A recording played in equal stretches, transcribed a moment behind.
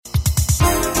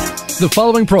The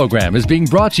following program is being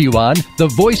brought to you on the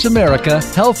Voice America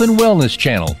Health and Wellness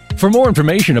channel. For more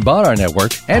information about our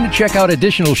network and to check out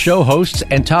additional show hosts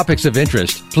and topics of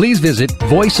interest, please visit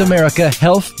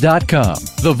voiceamericahealth.com.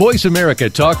 The Voice America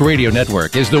Talk Radio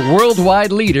Network is the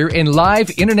worldwide leader in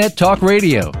live Internet talk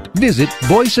radio. Visit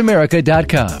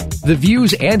voiceamerica.com. The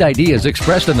views and ideas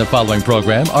expressed in the following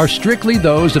program are strictly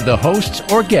those of the hosts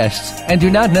or guests and do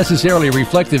not necessarily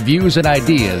reflect the views and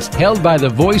ideas held by the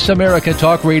Voice America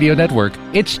Talk Radio Network,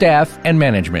 its staff, and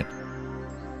management.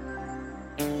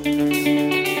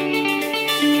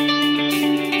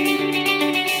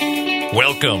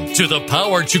 Welcome to The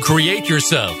Power to Create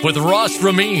Yourself with Ross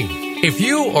Ramin. If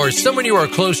you or someone you are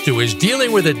close to is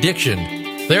dealing with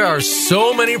addiction, there are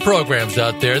so many programs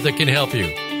out there that can help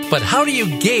you. But how do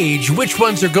you gauge which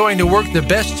ones are going to work the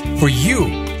best for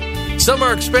you? Some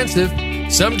are expensive,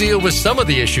 some deal with some of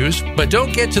the issues, but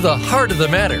don't get to the heart of the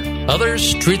matter.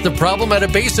 Others treat the problem at a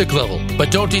basic level,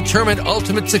 but don't determine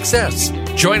ultimate success.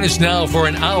 Join us now for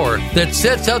an hour that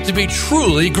sets out to be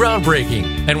truly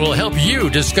groundbreaking and will help you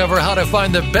discover how to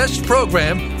find the best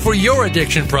program for your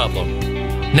addiction problem.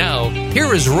 Now,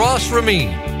 here is Ross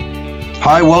Ramin.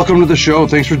 Hi, welcome to the show.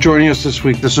 Thanks for joining us this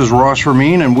week. This is Ross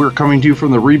Ramin, and we're coming to you from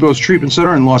the Rebos Treatment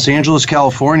Center in Los Angeles,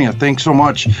 California. Thanks so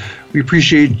much. We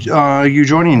appreciate you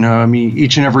joining me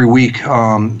each and every week,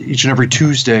 each and every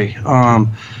Tuesday.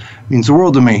 Means the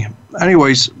world to me.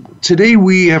 Anyways, today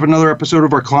we have another episode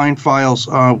of our Client Files.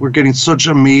 We're getting such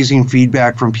amazing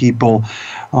feedback from people.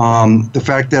 The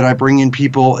fact that I bring in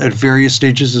people at various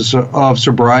stages of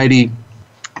sobriety,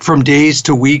 from days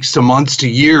to weeks to months to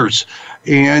years,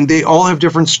 and they all have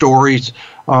different stories.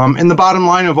 And the bottom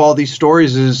line of all these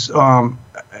stories is,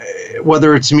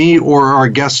 whether it's me or our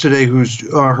guest today, who's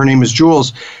her name is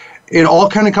Jules, it all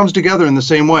kind of comes together in the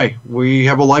same way. We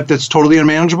have a life that's totally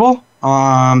unmanageable,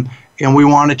 and we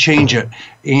want to change it.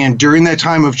 And during that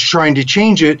time of trying to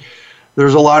change it,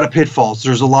 there's a lot of pitfalls.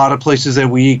 There's a lot of places that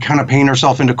we kind of paint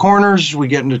ourselves into corners. We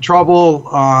get into trouble.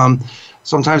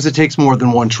 Sometimes it takes more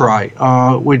than one try,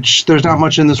 which there's not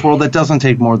much in this world that doesn't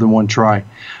take more than one try.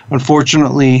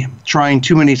 Unfortunately, trying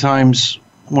too many times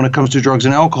when it comes to drugs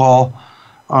and alcohol,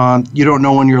 you don't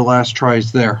know when your last try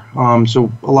is there.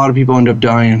 So a lot of people end up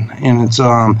dying, and it's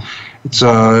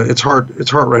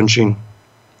heart-wrenching.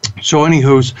 So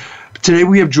anywho's, today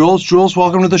we have Jules. Jules,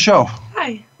 welcome to the show.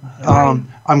 Hi.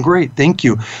 I'm great, thank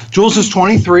you. Jules is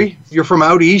 23. You're from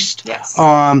out east. Yes.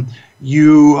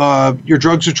 Your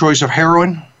drugs of choice are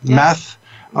heroin, meth,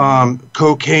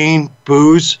 cocaine,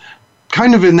 booze,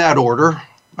 kind of in that order,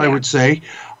 I would say.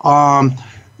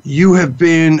 You have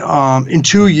been, in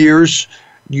 2 years,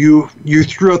 you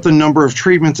threw out the number of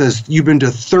treatments as you've been to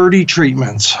 30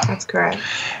 treatments. That's correct.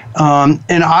 And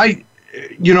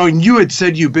you had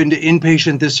said you've been to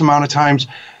inpatient this amount of times.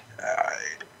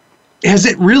 Has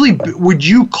it really, would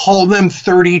you call them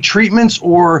 30 treatments?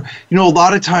 Or, a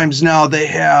lot of times now they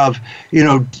have,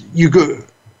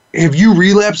 have you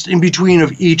relapsed in between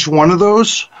of each one of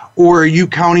those? Or are you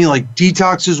counting like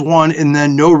detox is one and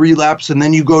then no relapse, and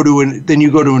then you go to an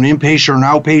inpatient or an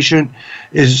outpatient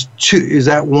is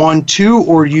that 1, 2,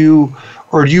 or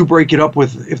do you break it up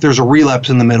with, if there's a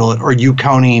relapse in the middle, are you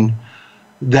counting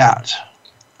that?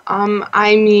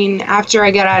 After I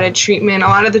got out of treatment, a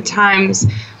lot of the times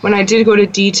when I did go to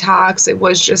detox, it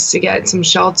was just to get some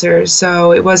shelter.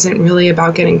 So it wasn't really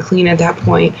about getting clean at that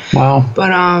point. Wow.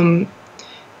 But,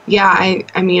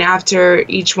 after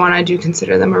each one, I do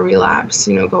consider them a relapse,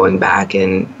 going back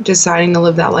and deciding to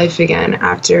live that life again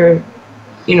after,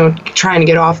 trying to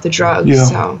get off the drugs. Yeah.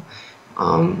 So,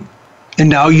 and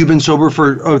now you've been sober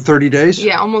for 30 days?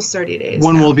 Yeah, almost 30 days.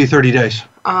 When will it be 30 days?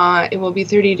 It will be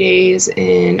 30 days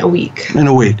in a week. In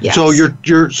a week. Yes. So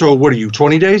so what are you,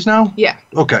 20 days now? Yeah.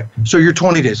 Okay. So you're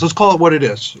 20 days. Let's call it what it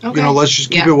is. Okay. Let's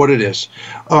just keep it what it is.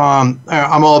 I'm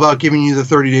all about giving you the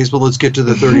 30 days, but let's get to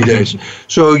the 30 days.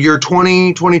 So you're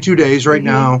 22 days right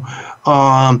now,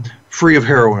 free of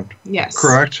heroin. Yes.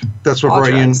 Correct? That's what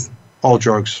brought you in. All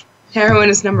drugs. Heroin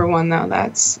is number one, though.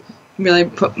 That's really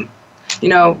put me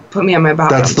on my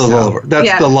bottom. That's the lover.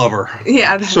 That's the lover.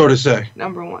 Yeah. So to say.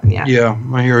 Number one, yeah. Yeah,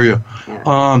 I hear you.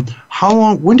 Yeah. How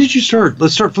long, when did you start?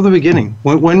 Let's start from the beginning.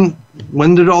 When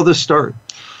did all this start?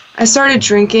 I started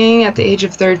drinking at the age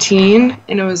of 13,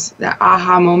 and it was that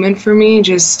aha moment for me.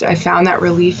 I found that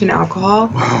relief in alcohol.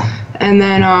 Wow. And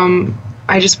then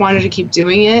I just wanted to keep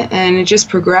doing it, and it just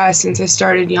progressed. Since I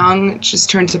started young, it just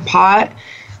turned to pot.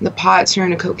 The pot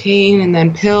turned to cocaine, and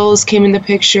then pills came in the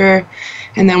picture.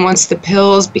 And then once the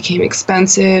pills became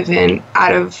expensive and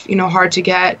out of, hard to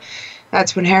get,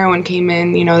 that's when heroin came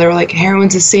in. You know, they were like,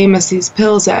 heroin's the same as these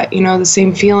pills, that, you know, the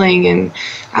same feeling. And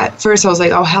at first I was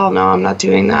like, oh, hell no, I'm not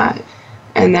doing that.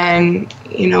 And then,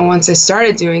 you know, once I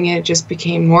started doing it, it just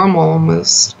became normal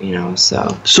almost, you know,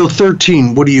 so. So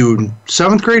 13, what are you,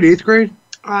 7th grade, 8th grade?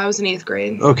 I was in 8th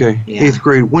grade. Okay, Yeah. 8th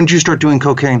grade. When did you start doing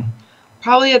cocaine?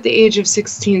 Probably at the age of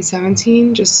 16,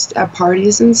 17, just at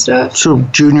parties and stuff. So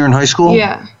junior in high school?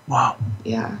 Yeah. Wow.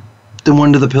 Yeah. Then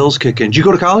when did the pills kick in? Did you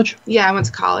go to college? Yeah, I went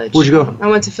to college. Where'd you go? I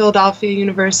went to Philadelphia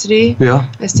University.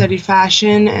 Yeah. I studied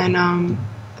fashion, and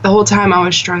the whole time I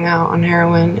was strung out on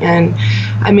heroin, and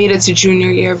I made it to junior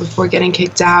year before getting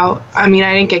kicked out. I mean,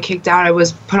 I didn't get kicked out. I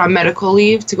was put on medical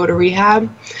leave to go to rehab.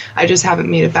 I just haven't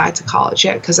made it back to college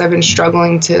yet because I've been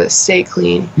struggling to stay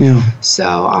clean. Yeah. So,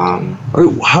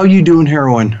 how are you doing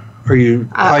heroin? Are you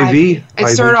IV? I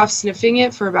started off sniffing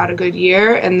it for about a good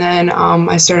year, and then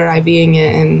I started IVing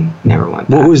it and never went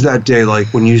back. What was that day like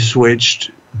when you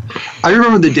switched? I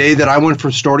remember the day that I went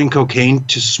from snorting cocaine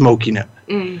to smoking it.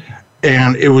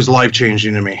 And it was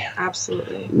life-changing to me.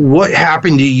 Absolutely. What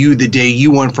happened to you the day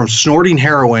you went from snorting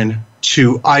heroin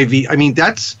to IV? I mean,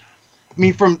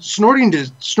 from snorting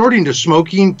to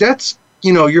smoking, that's,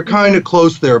 you know, you're kind of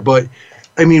close there. But,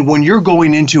 I mean, when you're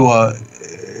going into to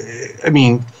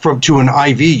an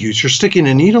IV use, you're sticking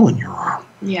a needle in your arm.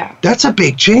 Yeah. That's a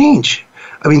big change.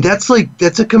 I mean, that's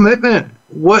a commitment.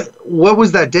 What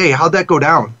was that day? How'd that go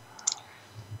down?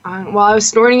 Well, I was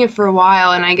snorting it for a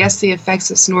while, and I guess the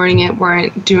effects of snorting it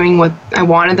weren't doing what I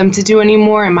wanted them to do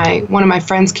anymore. And one of my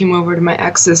friends came over to my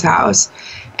ex's house,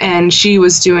 and she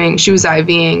was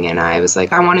IVing, and I was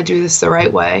like, I want to do this the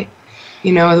right way,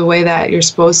 you know, the way that you're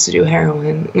supposed to do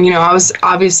heroin. You know,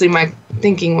 my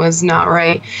thinking was not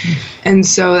right. And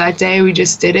so that day we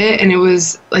just did it, and it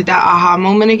was like that aha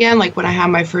moment again, like when I had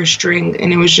my first drink,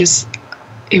 and it was just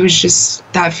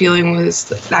that feeling, was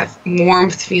that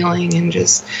warmth feeling, and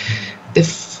just the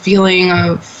feeling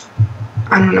of,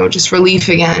 I don't know, just relief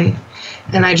again.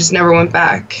 And I just never went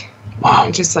back. Wow.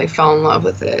 I just like fell in love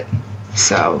with it.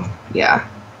 So, yeah.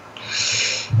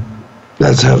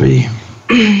 That's heavy.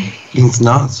 It's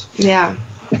nuts. Yeah.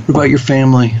 What about your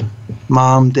family?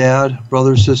 Mom, dad,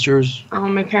 brothers, sisters?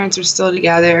 My parents are still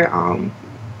together.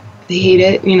 They hate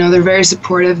it. You know, they're very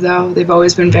supportive, though. They've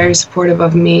always been very supportive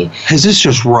of me. Has this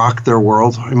just rocked their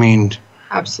world? I mean,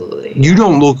 absolutely. You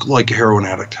don't look like a heroin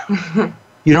addict.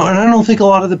 You know, and I don't think a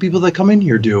lot of the people that come in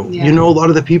here do. Yeah. You know, a lot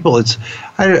of the people,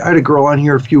 I had a girl on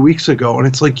here a few weeks ago, and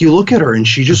it's like, you look at her, and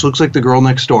she just looks like the girl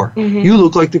next door. Mm-hmm. You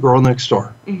look like the girl next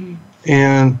door.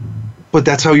 Mm-hmm. But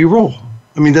that's how you roll.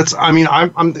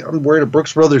 I'm wearing a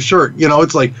Brooks Brothers shirt. You know,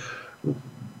 it's like,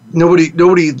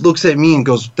 nobody looks at me and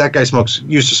goes, that guy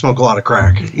used to smoke a lot of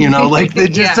crack. You know, like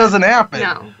it just doesn't happen.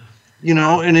 No. You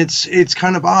know, and it's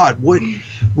kind of odd. What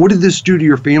did this do to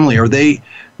your family?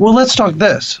 Well, let's talk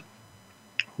this.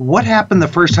 What happened the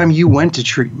first time you went to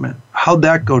treatment? How'd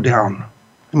that go down?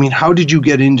 I mean, how did you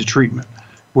get into treatment?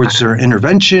 Was there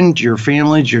intervention? Did your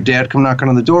family, did your dad come knocking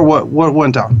on the door? What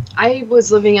went down? I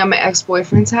was living at my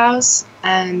ex-boyfriend's house,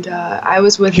 and I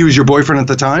was with him. He was your boyfriend at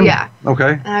the time? Yeah.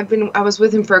 Okay. And I was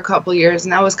with him for a couple years,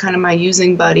 and that was kind of my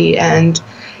using buddy, and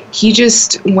he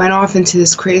just went off into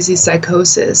this crazy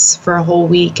psychosis for a whole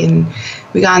week, and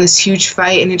we got in this huge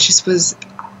fight, and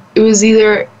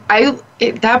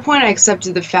at that point I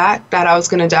accepted the fact that I was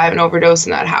going to die of an overdose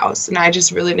in that house, and I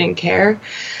just really didn't care.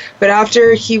 But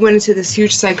after he went into this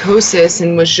huge psychosis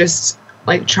and was just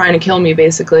like trying to kill me,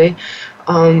 basically.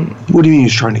 What do you mean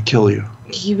he's trying to kill you?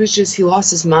 He lost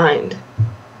his mind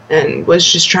and was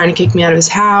just trying to kick me out of his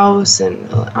house, and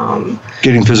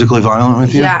getting physically violent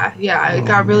with you? Yeah, it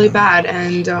got really bad,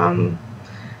 and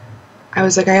I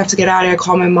was like, I have to get out of here. I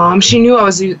called my mom. She knew I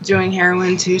was doing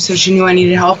heroin too, so she knew I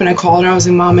needed help, and I called her. I was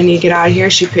like, Mom, I need to get out of here.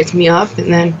 She picked me up,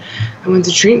 and then I went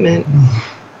to treatment.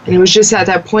 And it was just at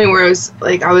that point where it was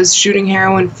like I was shooting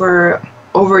heroin for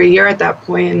over a year at that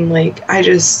point, and like I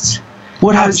was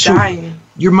dying.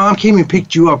 Your mom came and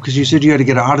picked you up because you said you had to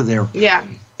get out of there. Yeah.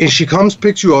 And she comes,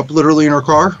 picks you up literally in her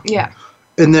car? Yeah.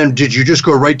 And then did you just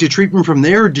go right to treatment from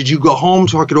there? Or did you go home,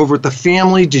 talk it over with the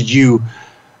family?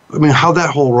 How'd that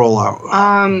whole roll out?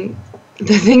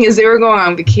 The thing is, they were going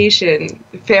on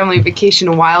family vacation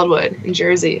in Wildwood, in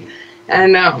Jersey.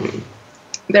 And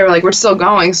they were like, we're still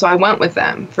going. So I went with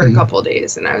them for a couple of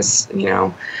days. And I was, you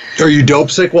know. Are you dope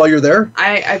sick while you're there?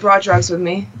 I brought drugs with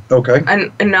me. Okay.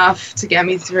 And enough to get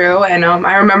me through. And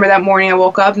I remember that morning I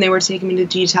woke up and they were taking me to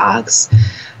detox.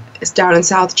 It's down in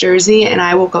South Jersey, and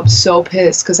I woke up so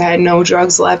pissed because I had no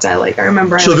drugs left. I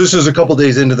remember. So this is a couple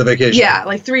days into the vacation. Yeah,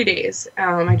 like 3 days.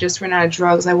 I just ran out of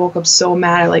drugs. I woke up so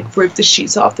mad. I ripped the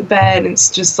sheets off the bed, and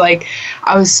it's just like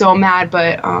I was so mad.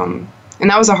 But And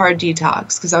that was a hard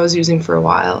detox because I was using for a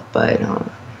while, but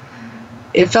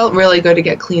it felt really good to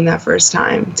get clean that first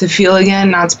time. To feel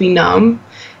again, not to be numb,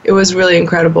 it was really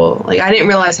incredible. Like, I didn't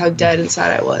realize how dead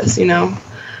inside I was, you know?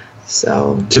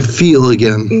 So. To feel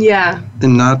again. Yeah.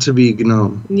 And not to be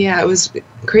numb. Yeah, it was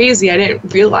crazy. I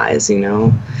didn't realize, you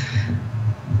know?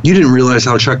 You didn't realize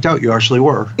how checked out you actually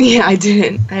were. Yeah, I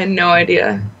didn't. I had no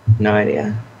idea. No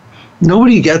idea.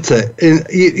 Nobody gets it. And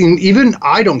even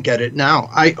I don't get it now.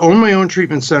 I own my own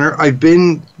treatment center. I've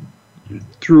been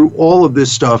through all of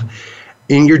this stuff.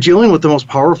 And you're dealing with the most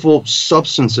powerful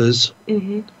substances,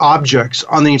 objects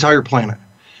on the entire planet.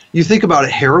 You think about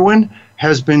it, heroin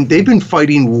they've been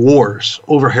fighting wars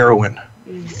over heroin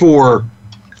for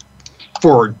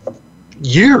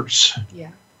years.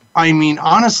 Yeah. I mean,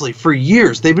 honestly, for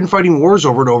years. They've been fighting wars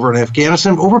over and over in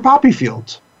Afghanistan over poppy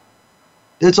fields.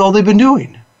 That's all they've been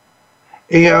doing.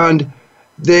 And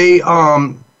they,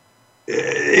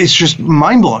 it's just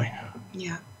mind-blowing.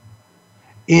 Yeah.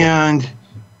 And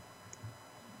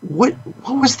what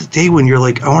was the day when you're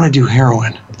like, I want to do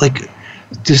heroin? Like,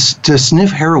 to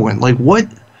sniff heroin. Like,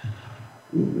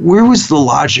 where was the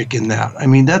logic in that? I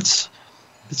mean, it's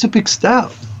a big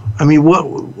step. I mean,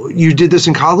 you did this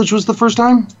in college was the first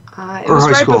time?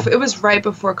 It was right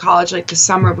before college, like the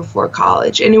summer before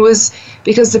college. And it was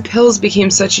because the pills became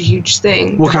such a huge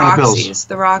thing. What kind of pills?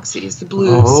 The Roxys, the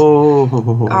Blues,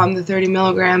 the 30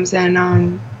 milligrams. And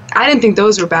I didn't think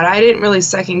those were bad. I didn't really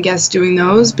second guess doing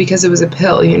those because it was a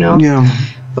pill, you know? Yeah.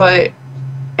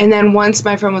 And then once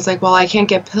my friend was like, well, I can't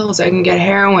get pills, I can get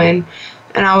heroin.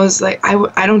 And I was like,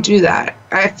 I don't do that.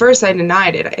 At first I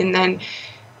denied it. And then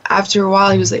after a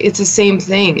while, he was like, it's the same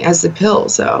thing as the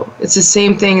pills, though. It's the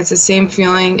same thing. It's the same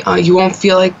feeling. You won't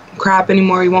feel like crap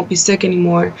anymore. You won't be sick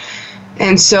anymore.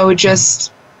 And so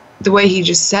just the way he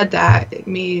just said that, it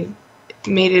made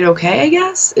it okay, I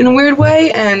guess, in a weird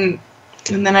way. And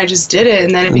then I just did it.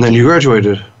 And then you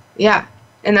graduated. Yeah.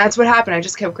 And that's what happened. I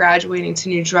just kept graduating to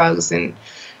new drugs. And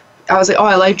I was like, oh,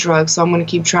 I like drugs, so I'm going to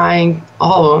keep trying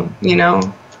all of them, you know?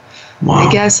 Wow.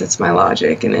 I guess it's my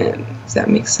logic in it, if that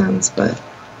makes sense, but...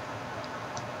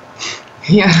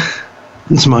 Yeah.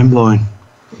 It's mind-blowing.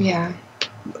 Yeah.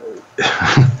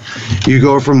 You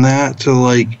go from that to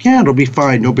like, yeah, it'll be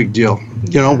fine, no big deal.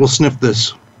 You know, we'll sniff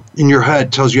this. In your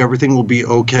head tells you everything will be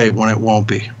okay when it won't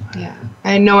be. Yeah.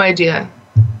 I had no idea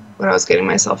what I was getting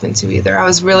myself into either. I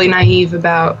was really naive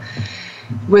about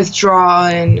withdrawal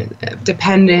and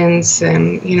dependence,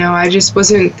 and, you know, I just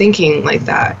wasn't thinking like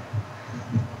that.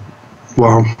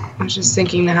 Wow. I was just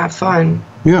thinking to have fun.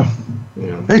 Yeah. You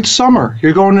know. It's summer.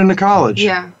 You're going into college.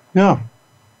 Yeah. Yeah.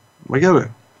 I get it.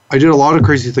 I did a lot of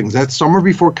crazy things. That summer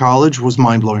before college was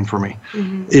mind-blowing for me.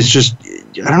 Mm-hmm. It's just,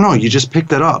 I don't know, you just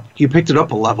picked it up. You picked it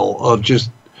up a level of just,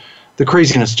 the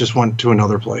craziness just went to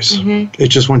another place. Mm-hmm. It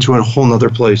just went to a whole nother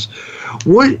place.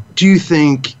 What do you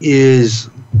think is,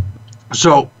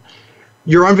 so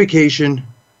you're on vacation,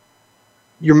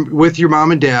 you're with your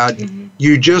mom and dad, mm-hmm.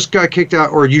 you just got kicked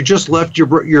out, or you just left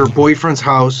your boyfriend's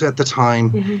house at the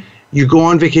time. Mm-hmm. You go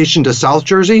on vacation to South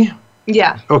Jersey?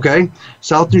 Yeah. Okay.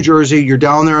 South New Jersey, you're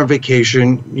down there on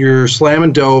vacation, you're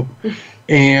slamming dope,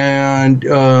 and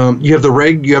you have the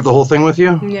rig, you have the whole thing with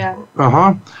you? Yeah.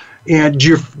 Uh-huh. And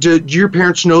do your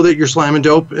parents know that you're slamming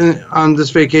dope on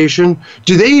this vacation?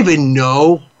 Do they even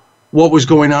know what was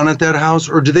going on at that house,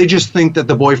 or do they just think that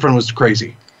the boyfriend was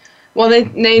crazy? Well,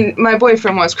 my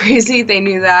boyfriend was crazy. They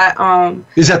knew that.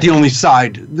 Is that the only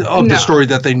side of the story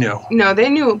that they knew? No, they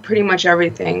knew pretty much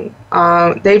everything.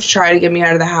 They've tried to get me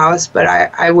out of the house, but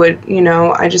I would, you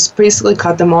know, I just basically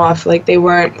cut them off. Like, they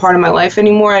weren't part of my life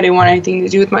anymore. I didn't want anything to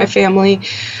do with my family.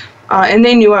 And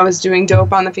they knew I was doing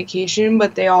dope on the vacation,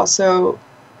 but they also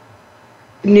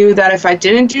knew that if I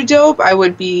didn't do dope, I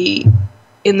would be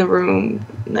in the room,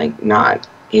 like, not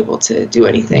able to do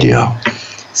anything. Yeah.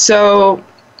 So,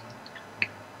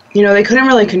 you know, they couldn't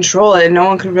really control it. No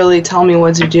one could really tell me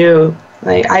what to do.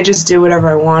 Like, I just did whatever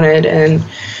I wanted, and,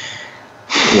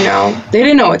 you know, they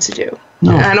didn't know what to do.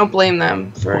 No. And I don't blame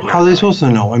them for How are they supposed to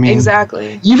know? I mean,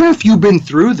 exactly. Even if you've been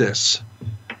through this,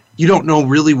 you don't know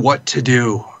really what to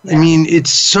do. Yeah. I mean,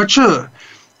 it's such a,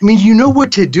 I mean, you know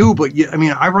what to do, but I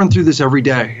mean, I run through this every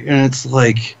day, and it's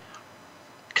like,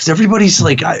 because everybody's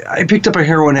like, I picked up a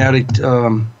heroin addict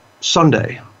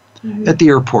Sunday mm-hmm. at the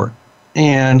airport.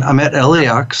 And I'm at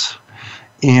LAX,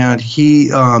 and he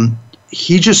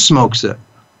just smokes it.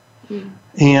 Mm.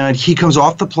 And he comes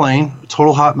off the plane,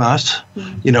 total hot mess,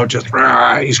 you know, just,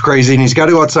 he's crazy, and he's got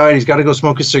to go outside, he's got to go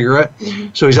smoke a cigarette. Mm-hmm.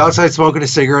 So he's outside smoking a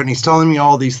cigarette, and he's telling me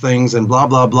all these things, and blah,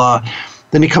 blah, blah.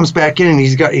 Then he comes back in, and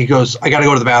he goes, I got to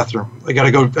go to the bathroom. I got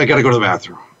to go to the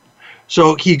bathroom.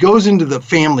 So he goes into the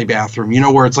family bathroom,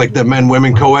 where it's like the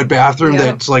men-women co-ed bathroom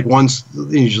that's like once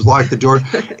you just lock the door.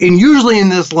 And usually in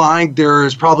this line,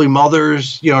 there's probably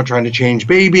mothers, trying to change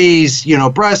babies,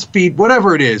 breastfeed,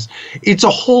 whatever it is. It's a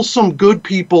wholesome, good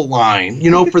people line,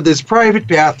 for this private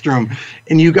bathroom.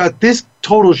 And you got this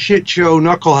total shit show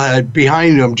knucklehead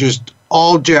behind him, just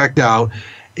all jacked out.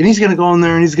 And he's going to go in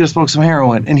there and he's going to smoke some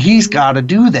heroin. And he's got to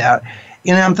do that.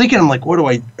 And I'm thinking, what do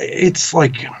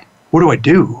I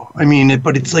do? I mean,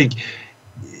 but it's like,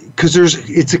 because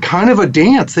it's a kind of a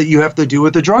dance that you have to do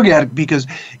with the drug addict, because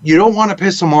you don't want to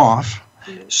piss them off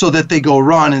so that they go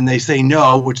run and they say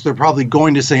no, which they're probably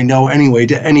going to say no anyway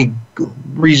to any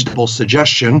reasonable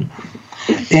suggestion.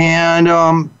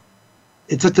 And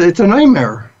it's a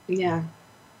nightmare. Yeah.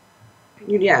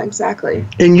 Yeah, exactly.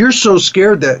 And you're so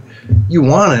scared that you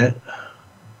want it,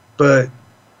 but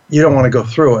you don't want to go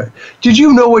through it. Did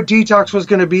you know what detox was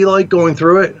going to be like going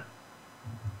through it?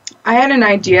 I had an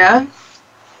idea.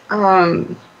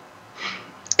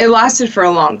 It lasted for a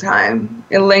long time.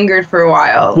 It lingered for a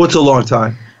while. What's a long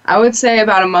time? I would say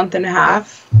about a month and a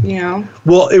half,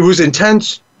 Well, it was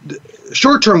intense.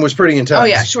 Short term was pretty intense. Oh,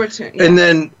 yeah, short term. Yeah. And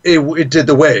then it did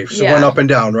the waves. It went up and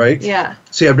down, right? Yeah.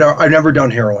 See, I've never done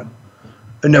heroin.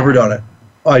 I've never done it.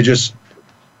 I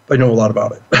know a lot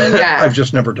about it. Yeah. I've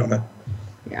just never done it.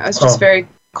 Yeah, I was just very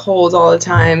cold all the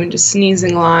time and just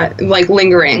sneezing a lot, like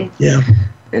lingering. Yeah.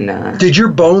 And did your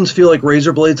bones feel like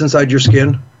razor blades inside your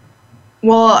skin?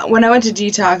 Well, when I went to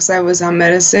detox, I was on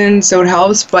medicine, so it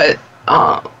helps, but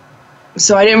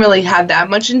so I didn't really have that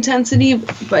much intensity,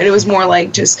 but it was more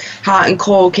like just hot and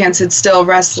cold, can't sit still,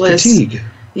 restless. Fatigue.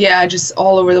 Yeah, just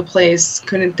all over the place,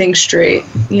 couldn't think straight,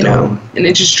 and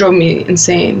it just drove me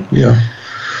insane. Yeah.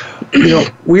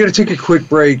 We got to take a quick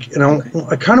break, and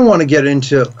I kind of want to get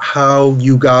into how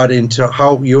you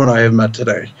and I have met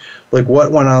today. Like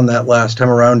what went on that last time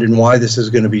around and why this is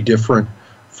going to be different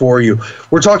for you.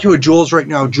 We're talking with Jules right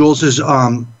now. Jules is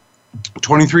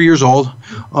 23 years old.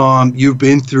 You've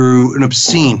been through an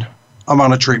obscene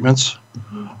amount of treatments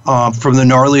from the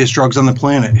gnarliest drugs on the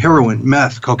planet, heroin,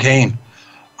 meth, cocaine.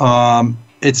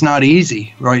 It's not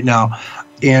easy right now.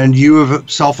 And you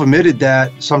have self-admitted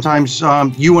that sometimes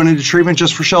you went into treatment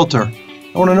just for shelter.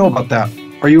 I want to know about that.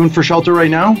 Are you in for shelter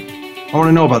right now? I want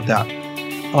to know about that.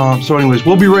 So anyways,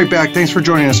 we'll be right back. Thanks for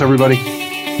joining us, everybody.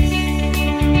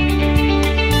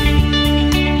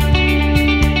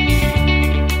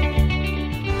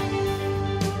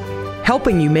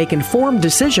 Helping you make informed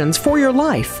decisions for your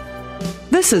life.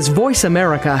 This is Voice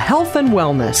America Health and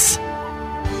Wellness.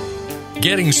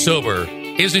 Getting sober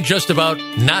isn't just about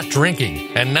not drinking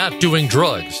and not doing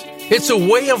drugs. It's a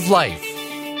way of life.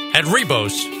 At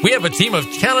Rebos, we have a team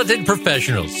of talented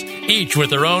professionals, each with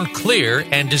their own clear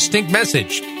and distinct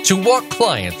message to walk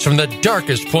clients from the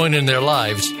darkest point in their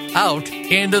lives out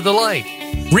into the light.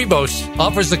 Rebos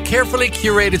offers a carefully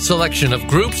curated selection of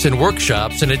groups and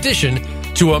workshops in addition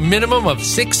to a minimum of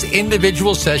 6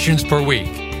 individual sessions per week.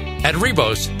 At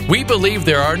Rebos, we believe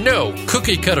there are no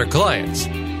cookie-cutter clients,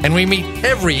 and we meet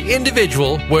every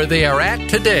individual where they are at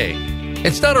today.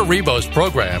 It's not a Rebos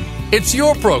program, it's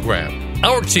your program.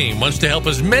 Our team wants to help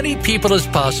as many people as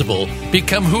possible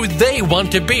become who they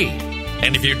want to be.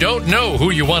 And if you don't know who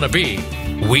you want to be,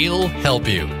 we'll help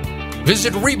you.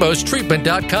 Visit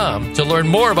RebosTreatment.com to learn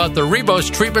more about the Rebos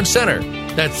Treatment Center.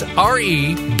 That's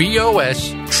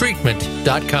REBOS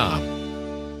Treatment.com.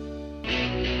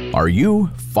 Are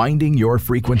you finding your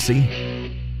frequency?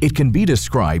 It can be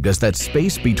described as that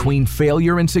space between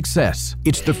failure and success.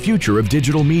 It's the future of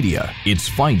digital media. It's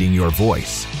finding your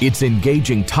voice. It's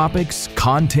engaging topics,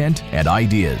 content, and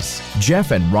ideas.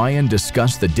 Jeff and Ryan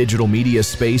discuss the digital media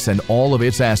space and all of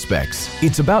its aspects.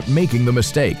 It's about making the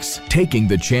mistakes, taking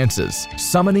the chances,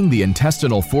 summoning the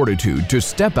intestinal fortitude to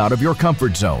step out of your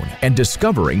comfort zone, and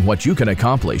discovering what you can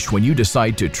accomplish when you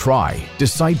decide to try,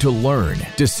 decide to learn,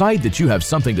 decide that you have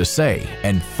something to say,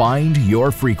 and find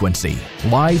your frequency.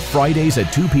 Live Fridays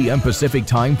at 2 p.m. Pacific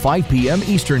Time, 5 p.m.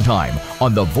 Eastern Time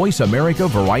on the Voice America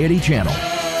Variety Channel.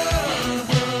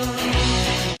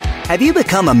 Have you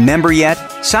become a member yet?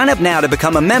 Sign up now to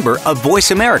become a member of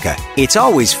Voice America. It's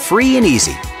always free and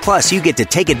easy. Plus, you get to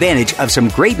take advantage of some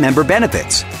great member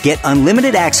benefits. Get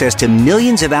unlimited access to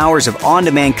millions of hours of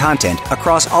on-demand content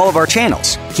across all of our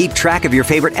channels. Keep track of your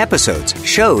favorite episodes,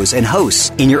 shows, and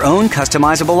hosts in your own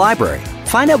customizable library.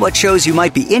 Find out what shows you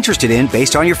might be interested in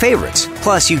based on your favorites.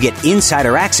 Plus, you get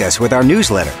insider access with our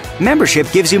newsletter.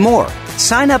 Membership gives you more.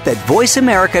 Sign up at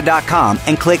voiceamerica.com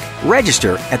and click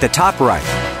Register at the top right.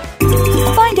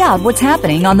 Find out what's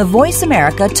happening on the Voice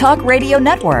America Talk Radio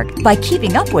Network by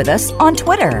keeping up with us on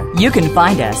Twitter. You can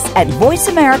find us at Voice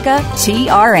America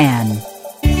TRN.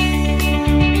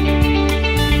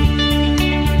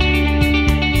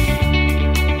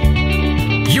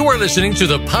 You are listening to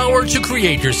The Power to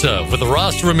Create Yourself with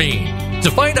Ross Ramin. To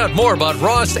find out more about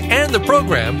Ross and the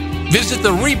program, visit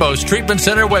the Rebos Treatment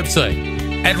Center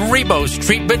website at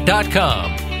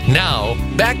rebostreatment.com.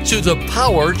 Now, back to The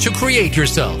Power to Create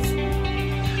Yourself.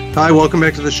 Hi, welcome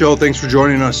back to the show. Thanks for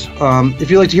joining us. If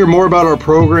you'd like to hear more about our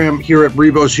program here at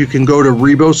Rebos, you can go to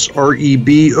Rebos,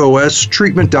 REBOS,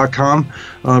 treatment.com.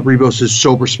 Rebos is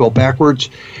sober spelled backwards.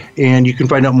 And you can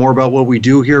find out more about what we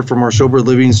do here, from our sober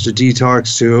livings to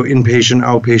detox to inpatient,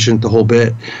 outpatient, the whole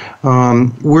bit.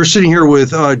 We're sitting here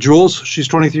with Jules. She's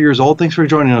 23 years old. Thanks for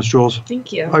joining us, Jules.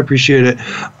 Thank you. I appreciate it.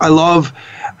 I love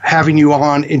having you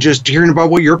on and just hearing about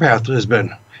what your path has been.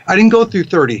 I didn't go through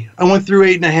 30. I went through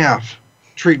 8.5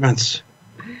 treatments.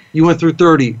 You went through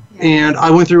 30, and I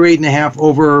went through 8.5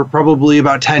 over probably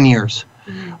about 10 years.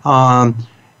 Mm-hmm.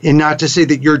 And not to say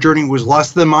that your journey was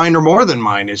less than mine or more than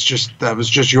mine. It's just, that was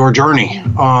just your journey.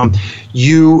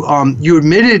 You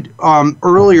admitted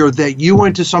earlier that you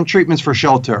went to some treatments for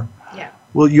shelter. Yeah.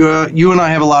 Well, you and I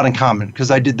have a lot in common,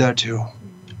 because I did that too.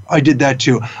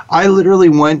 I literally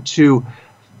went to,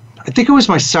 I think it was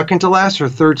my second to last or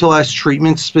third to last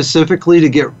treatment specifically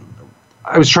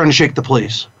I was trying to shake the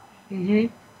police. Mm-hmm.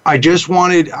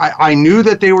 I knew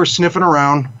that they were sniffing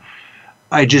around.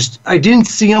 I didn't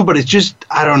see them, but it's just,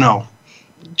 I don't know,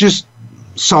 just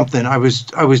something. I was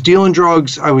dealing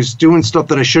drugs. I was doing stuff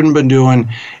that I shouldn't have been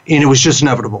doing, and it was just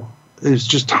inevitable. It was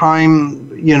just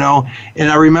time, and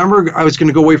I remember I was going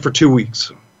to go away for 2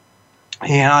 weeks,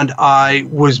 and I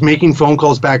was making phone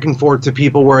calls back and forth to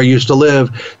people where I used to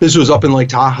live. This was up in Lake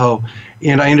Tahoe,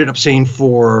 and I ended up staying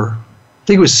for, I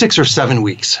think it was 6 or 7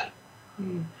 weeks.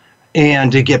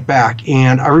 And to get back.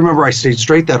 And I remember I stayed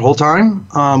straight that whole time.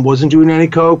 Wasn't doing any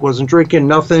coke, wasn't drinking,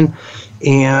 nothing.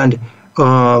 And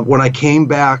when I came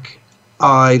back,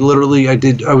 I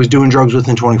was doing drugs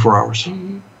within 24 hours.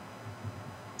 Mm-hmm.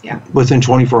 Yeah. Within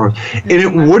 24 hours. And it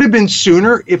would have been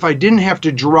sooner if I didn't have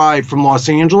to drive from Los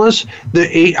Angeles the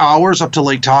 8 hours up to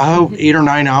Lake Tahoe, 8 or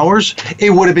 9 hours. It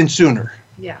would have been sooner.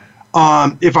 Yeah.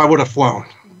 If I would have flown.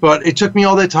 But it took me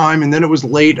all that time, and then it was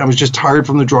late. I was just tired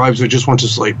from the drive, so I just went to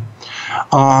sleep.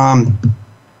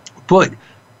 But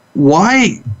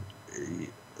why?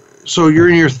 So you're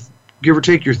in your, give or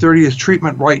take, your 30th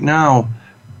treatment right now.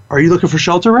 Are you looking for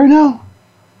shelter right now?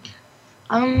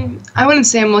 I wouldn't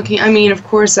say I'm looking. I mean, of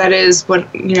course, that is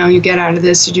what you get out of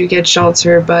this. You do get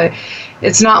shelter, but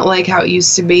it's not like how it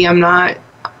used to be. I'm not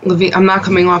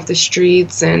coming off the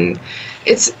streets, and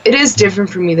it is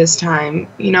different for me this time.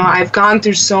 I've gone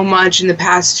through so much in the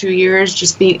past 2 years,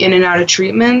 just being in and out of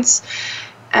treatments.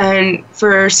 And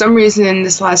for some reason in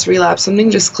this last relapse,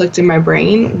 something just clicked in my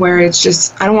brain where it's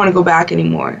just, I don't want to go back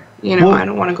anymore. I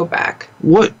don't want to go back.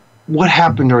 What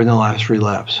happened during the last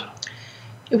relapse?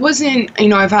 It wasn't,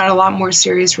 I've had a lot more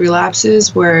serious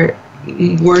relapses where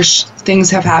worse things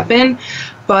have happened,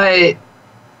 but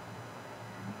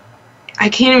I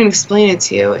can't even explain it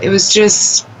to you. It was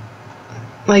just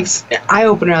like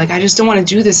eye-opener. Like, I just don't want to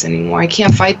do this anymore. I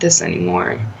can't fight this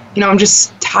anymore. I'm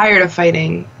just tired of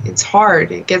fighting. It's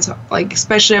hard. It gets, like,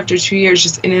 especially after 2 years,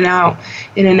 just in and out.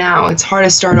 It's hard to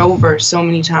start over so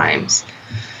many times.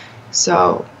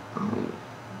 So.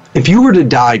 If you were to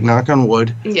die, knock on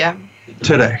wood. Yeah.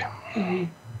 Today. Mm-hmm.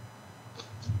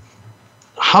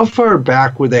 How far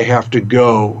back would they have to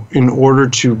go in order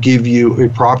to give you a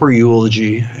proper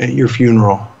eulogy at your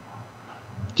funeral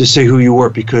to say who you were?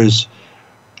 Because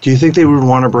do you think they would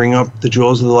want to bring up the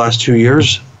Jules of the last 2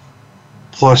 years?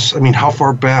 Plus, how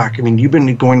far back? You've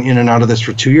been going in and out of this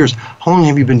for 2 years. How long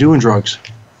have you been doing drugs?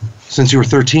 Since you were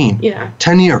 13? Yeah.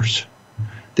 10 years.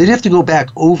 They'd have to go back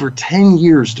over 10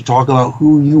 years to talk about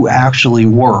who you actually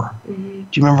were. Mm-hmm.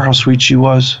 Do you remember how sweet she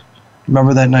was?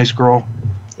 Remember that nice girl?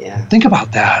 Yeah. Think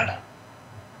about that.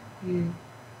 Mm.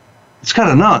 It's kind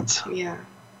of nuts. Yeah.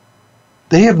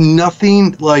 They have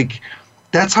nothing,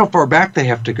 that's how far back they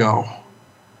have to go.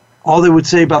 All they would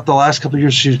say about the last couple of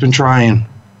years, she's been trying.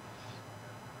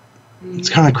 Mm. It's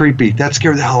kind of creepy. That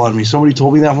scared the hell out of me. Somebody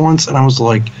told me that once, and I was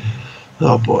like,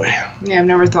 oh boy. Yeah, I've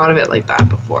never thought of it like that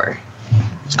before.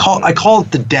 I call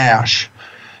it the dash.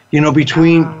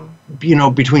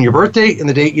 Between your birthday and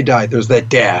the date you died, there's that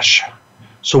dash.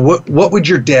 So what would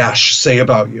your dash say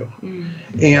about you? Mm.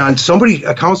 And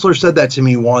a counselor said that to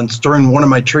me once during one of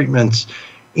my treatments,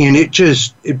 and it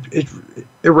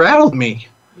rattled me.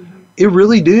 Mm-hmm. It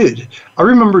really did. I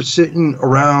remember sitting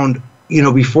around,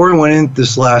 before I went in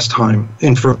this last time,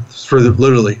 and for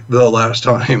literally the last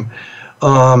time,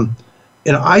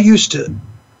 and I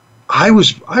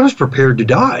was prepared to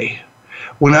die.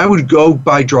 when I would go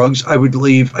buy drugs, I would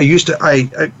leave.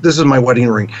 This is my wedding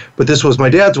ring, but this was my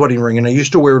dad's wedding ring, and I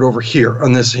used to wear it over here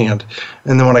on this hand.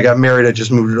 And then when I got married, I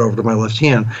just moved it over to my left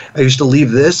hand. I used to leave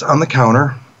this on the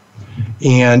counter,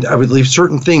 and I would leave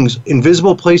certain things in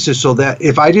visible places so that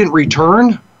if I didn't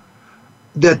return,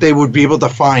 that they would be able to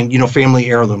find, family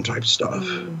heirloom type stuff.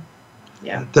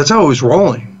 Yeah. That's how it was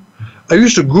rolling. I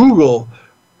used to Google,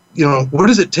 what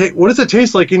does it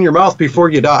taste like in your mouth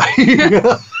before you die?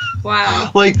 Wow.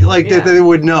 Like that they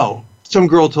would know. Some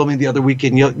girl told me the other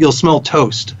weekend, you'll smell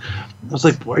toast. I was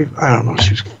like, boy, I don't know.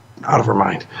 She's out of her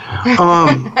mind.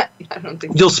 I don't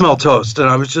think you'll smell toast. And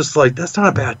I was just like, that's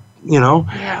not bad,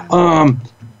 Yeah.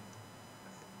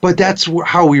 But that's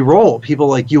how we roll, people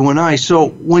like you and I. So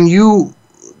when you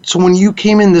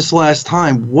came in this last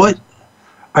time,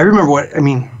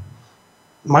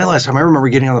 my last time, I remember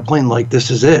getting on the plane like,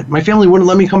 this is it. My family wouldn't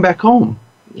let me come back home.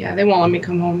 Yeah, they won't let me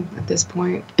come home at this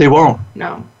point. They won't?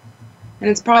 No. And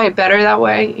it's probably better that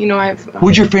way.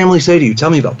 What'd your family say to you? Tell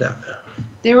me about that.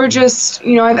 They were just,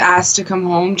 I've asked to come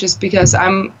home just because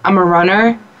I'm a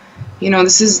runner.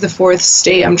 This is the 4th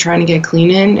state I'm trying to get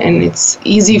clean in, and it's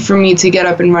easy for me to get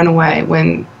up and run away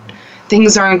when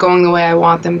things aren't going the way I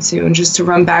want them to, and just to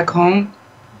run back home.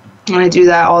 And I do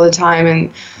that all the time,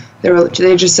 and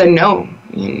they just said, no,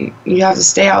 you have to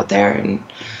stay out there. And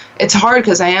it's hard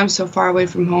because I am so far away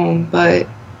from home, but,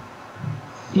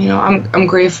 I'm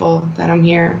grateful that I'm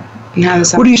here and have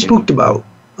this opportunity. What are you spooked about?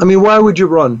 Why would you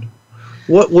run?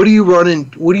 What are you running?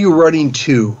 What are you running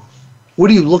to? What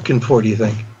are you looking for, do you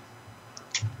think?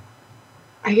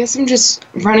 I guess I'm just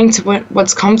running to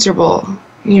what's comfortable,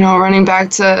 running back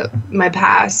to my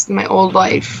past, my old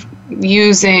life,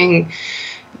 using,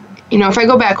 if I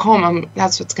go back home,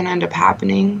 that's what's going to end up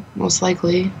happening, most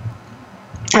likely,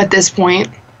 at this point.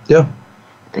 Yeah.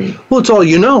 Well, it's all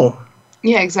you know.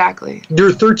 Yeah, exactly.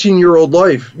 Your 13-year-old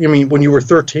life, when you were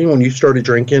 13, when you started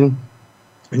drinking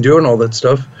and doing all that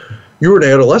stuff, you were an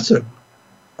adolescent.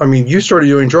 You started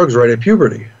doing drugs right at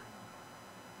puberty.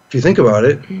 If you think about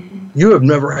it, you have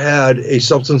never had a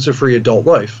substance-free adult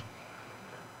life.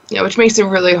 Yeah, which makes it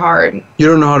really hard. You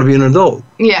don't know how to be an adult.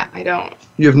 Yeah, I don't.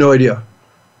 You have no idea.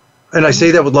 And I say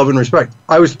that with love and respect.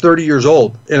 I was 30 years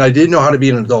old, and I didn't know how to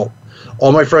be an adult.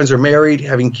 All my friends are married,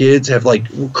 having kids, have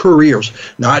careers,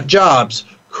 not jobs,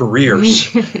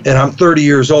 careers. And I'm 30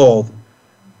 years old,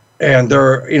 and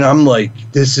I'm like,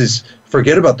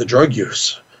 forget about the drug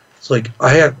use. It's like,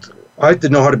 I have to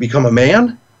know how to become a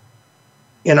man,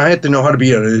 and I have to know how to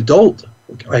be an adult.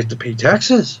 I have to pay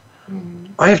taxes.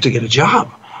 I have to get a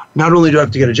job. Not only do I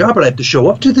have to get a job, but I have to show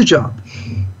up to the job.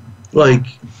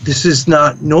 This is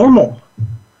not normal.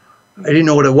 I didn't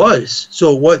know what it was.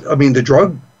 So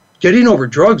getting over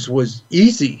drugs was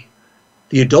easy.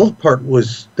 The adult part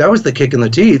that was the kick in the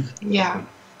teeth. Yeah.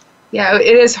 Yeah,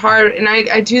 it is hard. And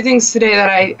I do things today that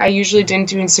I usually didn't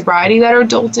do in sobriety that are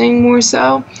adulting more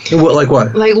so. Like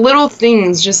what? Like little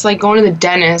things, just like going to the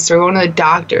dentist or going to the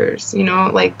doctors,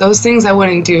 those things I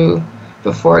wouldn't do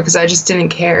before because I just didn't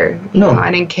care. I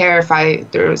didn't care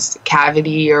if there was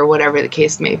cavity or whatever the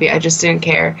case may be. I just didn't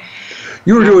care.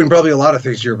 You were doing probably a lot of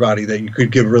things to your body that you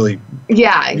could give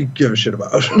a shit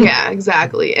about. Yeah,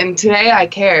 exactly. And today I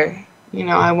care.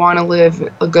 I want to live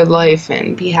a good life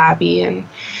and be happy and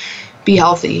be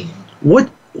healthy.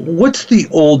 What's the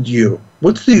old you?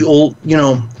 What's the old,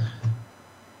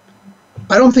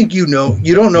 I don't think you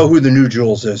don't know who the new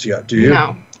Jules is yet, do you?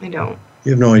 No, I don't.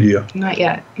 You have no idea? Not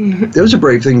yet. That was a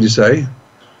brave thing to say.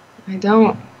 I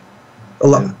don't.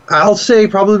 I'll say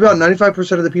probably about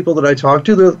 95% of the people that I talk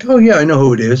to, they're like, oh yeah, I know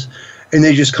who it is. And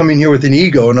they just come in here with an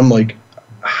ego, and I'm like,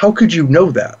 how could you know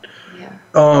that?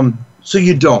 Yeah. So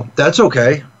you don't. That's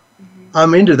okay.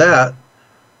 I'm into that.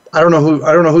 I don't know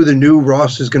who the new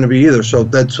Ross is going to be either, so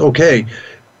that's okay.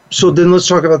 So then let's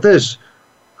talk about this.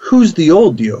 Who's the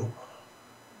old you?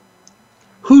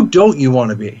 Who don't you want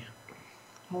to be?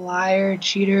 A liar,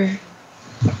 cheater.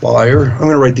 Liar. I'm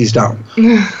going to write these down.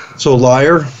 So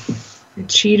liar. A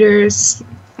cheaters.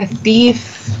 A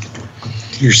thief.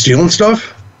 You're stealing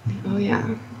stuff? Oh,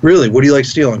 yeah. Really? What do you like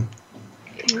stealing?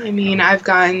 I've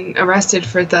gotten arrested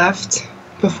for theft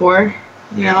before.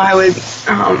 I would,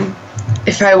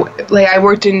 I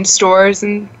worked in stores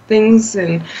and things,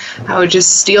 and I would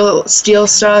just steal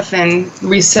stuff and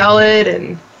resell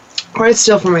it, or I'd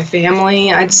steal from my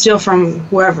family. I'd steal from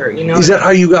whoever, Is that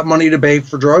how you got money to pay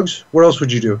for drugs? What else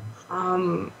would you do?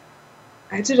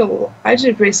 I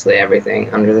did basically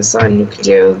everything under the sun you could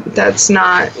do. That's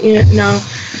not,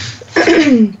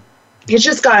 it's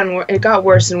just it got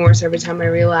worse and worse every time I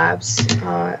relapsed.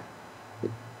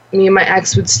 Me and my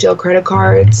ex would steal credit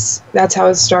cards. That's how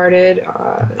it started.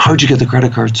 How'd you get the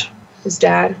credit cards? his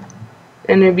dad.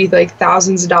 And it'd be like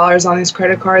thousands of dollars on these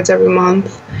credit cards every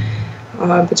month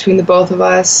between the both of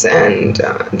us. And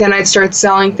then I'd start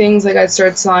selling things. Like I'd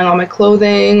start selling all my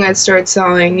clothing. I'd start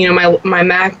selling, my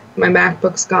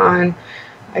MacBook's gone.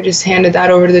 I just handed that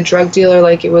over to the drug dealer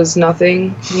like it was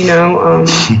nothing,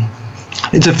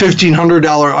 It's a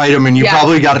 $1,500 item, and you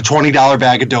probably got a $20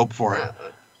 bag of dope for it.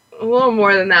 A little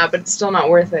more than that, but it's still not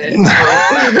worth it.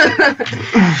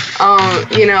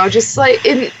 Just like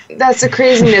that's the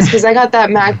craziness, because I got that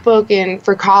MacBook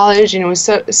for college, and it was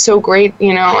so great,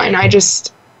 and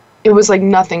it was like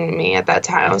nothing to me at that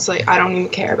time. I was like, I don't even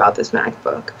care about this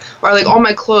MacBook. Or like all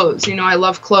my clothes, I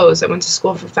love clothes. I went to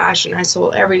school for fashion. I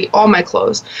sold all my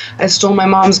clothes. I stole my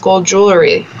mom's gold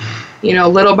jewelry,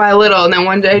 little by little, and then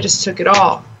one day I just took it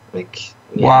all.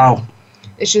 Wow.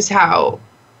 It's just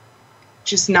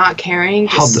not caring.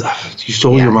 You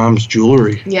stole your mom's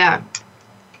jewelry. Yeah.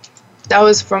 That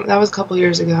was a couple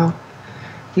years ago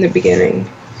in the beginning.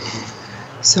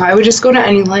 So I would just go to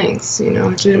any lengths, it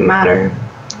didn't matter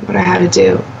what I had to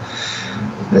do.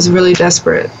 I was really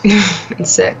desperate and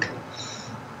sick.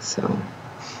 So.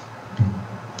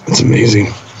 It's amazing.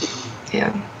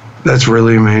 Yeah. That's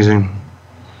really amazing.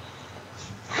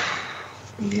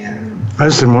 Yeah. I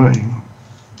was the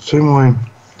same way.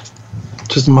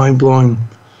 Just mind-blowing.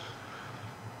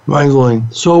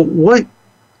 So what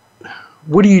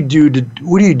do you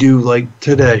do like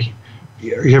today?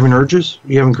 Are you having urges?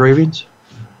 Are you having cravings?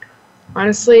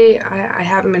 Honestly, I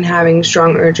haven't been having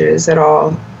strong urges at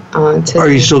all today. Are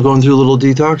you still going through a little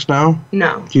detox now?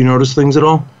 No. Do you notice things at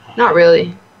all? Not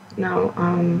really.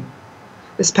 No.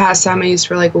 This past time I used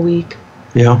for like a week.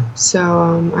 Yeah.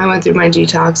 So I went through my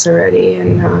detox already,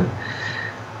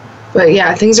 but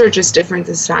yeah, things are just different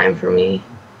this time for me.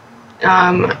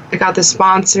 I got the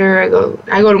sponsor.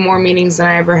 I go to more meetings than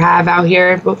I ever have out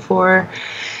here before.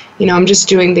 I'm just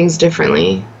doing things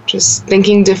differently, just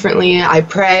thinking differently. I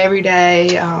pray every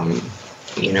day. I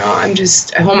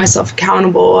hold myself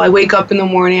accountable. I wake up in the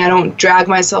morning. I don't drag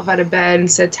myself out of bed and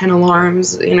set 10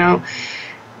 alarms,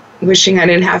 wishing I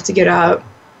didn't have to get up.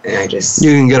 And You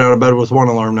can get out of bed with one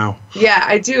alarm now. Yeah,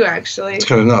 I do actually. It's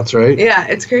kind of nuts, right? Yeah,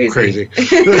 it's crazy. It's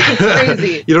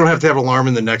crazy. You don't have to have an alarm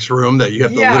in the next room that you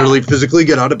have to literally physically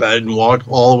get out of bed and walk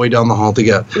all the way down the hall to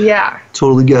get. Yeah.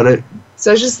 Totally get it.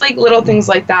 So it's just like little things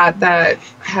like that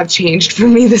have changed for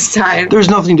me this time. There's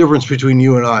nothing different between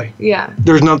you and I. Yeah.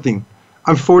 There's nothing.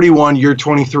 I'm 41, you're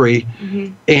 23,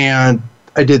 and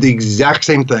I did the exact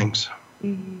same things.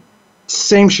 Mm-hmm.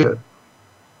 Same shit.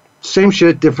 Same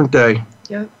shit, different day.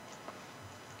 Yep.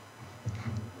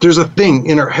 There's a thing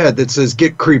in our head that says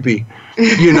get creepy,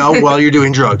 while you're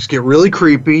doing drugs. Get really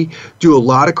creepy, do a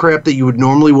lot of crap that you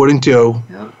wouldn't do.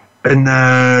 Yep. And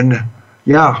then,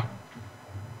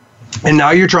 and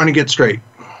now you're trying to get straight.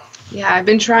 Yeah, I've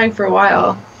been trying for a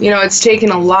while. It's taken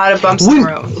a lot of bumps in the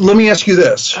road. Let me ask you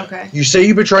this. Okay. You say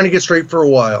you've been trying to get straight for a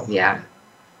while. Yeah.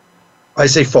 I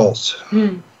say false.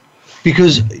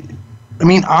 Because,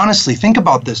 honestly, think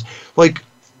about this. Like,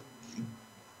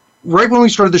 right when we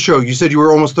started the show, you said you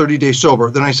were almost 30 days sober.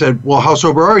 Then I said, well, how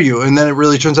sober are you? And then it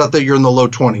really turns out that you're in the low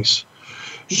 20s.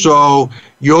 So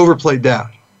you overplayed that.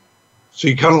 So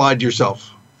you kind of lied to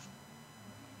yourself.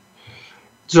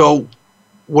 So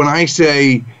when I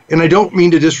say, and I don't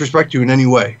mean to disrespect you in any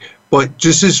way, but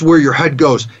this is where your head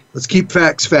goes. Let's keep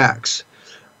facts.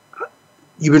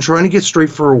 You've been trying to get straight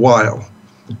for a while.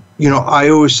 I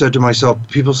always said to myself,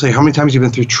 people say, how many times have you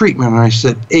been through treatment? And I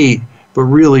said 8. But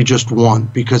really just 1,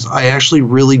 because I actually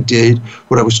really did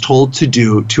what I was told to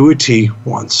do to a T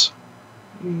once.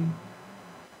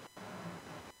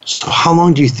 So how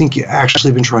long do you think you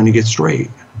actually been trying to get straight?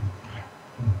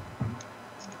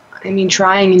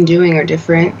 Trying and doing are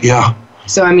different. Yeah.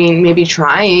 So, maybe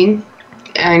trying.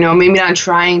 I know maybe not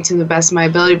trying to the best of my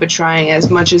ability, but trying as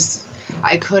much as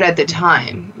I could at the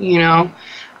time,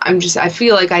 I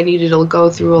feel like I needed to go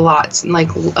through a lot,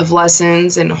 of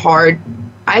lessons and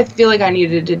I feel like I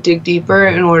needed to dig deeper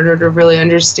in order to really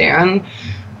understand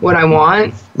what I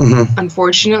want. Mm-hmm.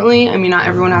 Unfortunately, not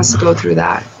everyone has to go through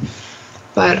that,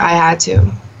 but I had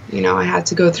to. I had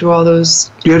to go through all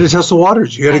those. You had to test the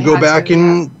waters. You had to go back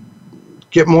and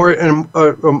get more. And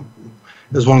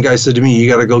as one guy said to me, you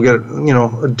got to go get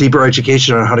a deeper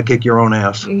education on how to kick your own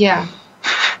ass. Yeah,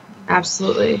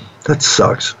 absolutely. That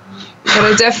sucks. But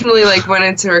I definitely went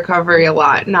into recovery a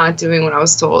lot, not doing what I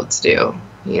was told to do.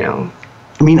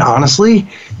 Honestly,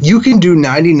 you can do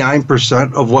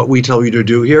 99% of what we tell you to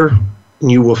do here,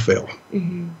 and you will fail.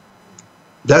 Mm-hmm.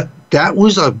 That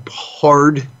was a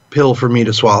hard pill for me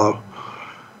to swallow.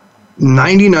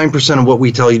 99% of what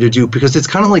we tell you to do, because it's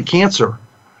kind of like cancer.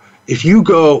 If you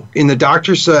go and the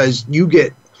doctor says you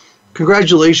get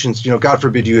congratulations, God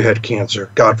forbid you had cancer,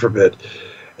 God forbid.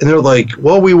 And they're like,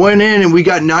 well, we went in and we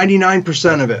got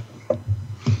 99% of it.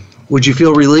 Would you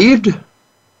feel relieved?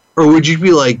 Or would you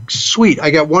be like, sweet,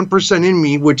 I got 1% in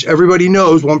me, which everybody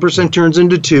knows 1% turns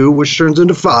into 2, which turns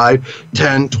into 5,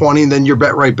 10, 20, and then you're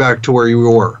right back to where you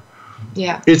were.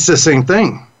 Yeah. It's the same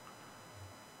thing.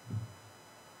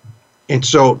 And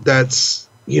so that's,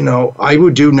 I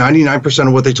would do 99%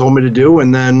 of what they told me to do,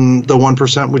 and then the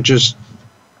 1% would just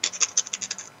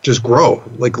grow,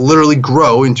 like literally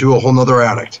grow into a whole nother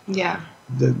addict. Yeah.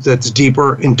 That's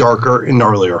deeper and darker and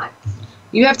gnarlier.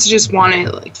 You have to just want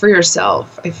it, like, for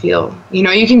yourself, I feel.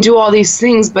 You can do all these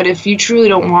things, but if you truly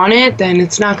don't want it, then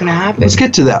it's not going to happen. Let's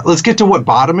get to that. Let's get to what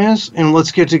bottom is, and let's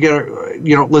get together,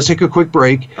 let's take a quick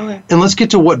break. Okay. And let's get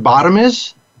to what bottom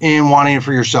is and wanting it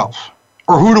for yourself,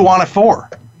 or who to want it for.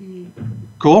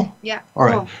 Cool? Yeah. All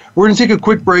right. Cool. We're going to take a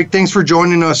quick break. Thanks for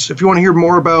joining us. If you want to hear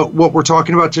more about what we're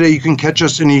talking about today, you can catch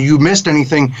us. And if you missed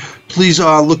anything, please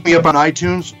look me up on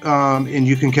iTunes, and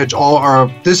you can catch all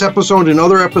this episode and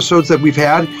other episodes that we've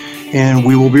had. And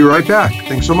we will be right back.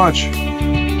 Thanks so much.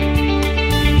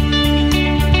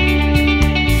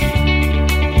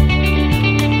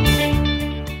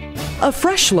 A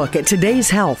fresh look at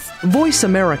today's health. Voice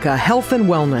America Health and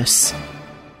Wellness.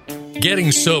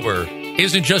 Getting sober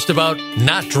isn't just about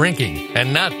not drinking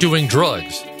and not doing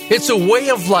drugs. It's a way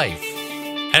of life.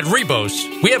 At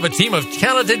Rebos, we have a team of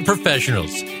talented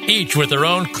professionals, each with their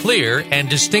own clear and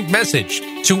distinct message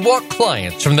to walk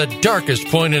clients from the darkest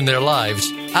point in their lives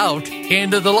out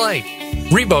into the light.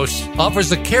 Rebos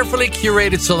offers a carefully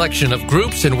curated selection of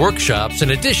groups and workshops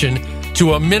in addition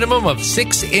to a minimum of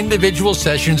 6 individual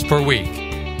sessions per week.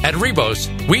 At Rebos,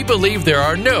 we believe there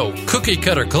are no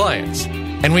cookie-cutter clients,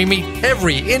 and we meet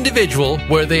every individual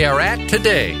where they are at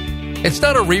today. It's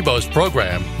not a Rebos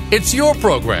program, it's your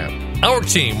program. Our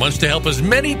team wants to help as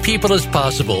many people as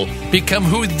possible become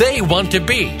who they want to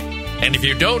be. And if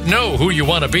you don't know who you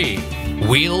want to be,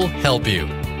 we'll help you.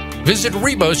 Visit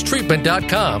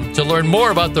RebosTreatment.com to learn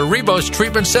more about the Rebos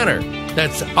Treatment Center.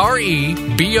 That's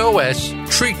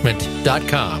REBOS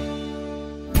Treatment.com.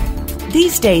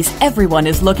 These days, everyone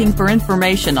is looking for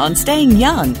information on staying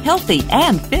young, healthy,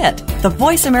 and fit. The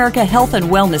Voice America Health and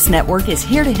Wellness Network is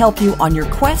here to help you on your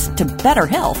quest to better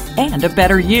health and a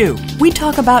better you. We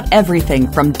talk about everything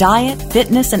from diet,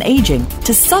 fitness, and aging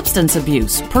to substance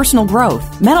abuse, personal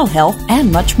growth, mental health,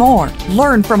 and much more.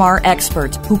 Learn from our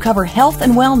experts who cover health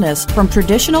and wellness from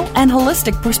traditional and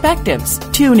holistic perspectives.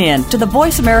 Tune in to the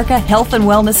Voice America Health and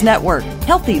Wellness Network.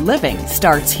 Healthy living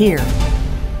starts here.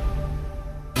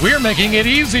 We're making it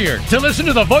easier to listen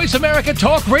to the Voice America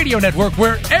Talk Radio Network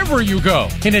wherever you go.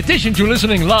 In addition to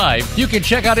listening live, you can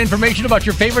check out information about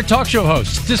your favorite talk show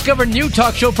hosts, discover new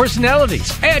talk show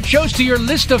personalities, add shows to your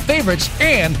list of favorites,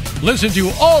 and listen to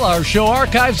all our show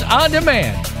archives on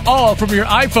demand. All from your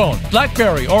iPhone,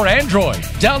 BlackBerry, or Android.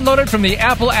 Download it from the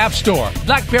Apple App Store,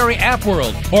 BlackBerry App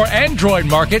World, or Android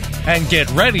Market, and get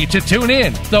ready to tune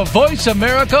in. The Voice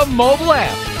America mobile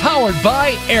app, powered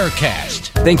by Aircast.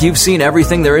 Think you've seen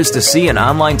everything there is to see in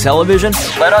online television?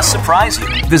 Let us surprise you.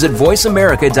 Visit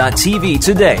voiceamerica.tv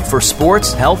today for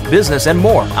sports, health, business, and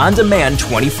more on demand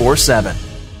 24/7.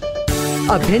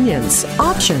 Opinions,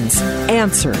 options,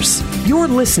 answers. You're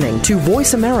listening to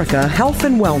Voice America Health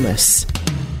and Wellness.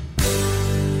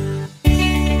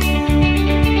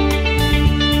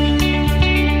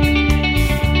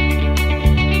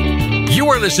 You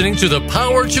are listening to The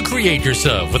Power to Create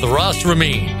Yourself with Ross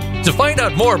Ramin. To find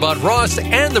out more about Ross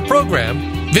and the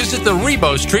program, visit the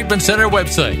Rebos Treatment Center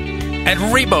website at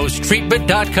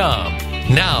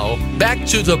RebosTreatment.com. Now, back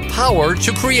to The Power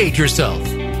to Create Yourself.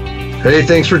 Hey,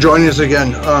 thanks for joining us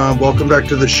again. Welcome back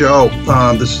to the show.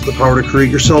 This is The Power to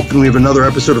Create Yourself, and we have another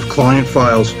episode of Client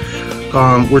Files.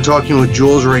 We're talking with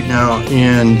Jules right now,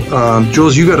 and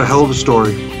Jules, you got a hell of a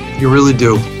story. You really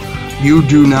do. You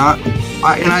do not.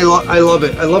 I love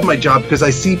it. I love my job because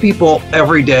I see people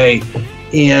every day,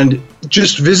 and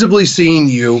just visibly seeing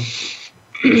you,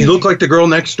 you look like the girl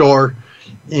next door,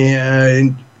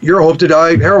 and you're a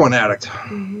hope-to-die heroin addict.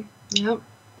 Mm-hmm. Yep.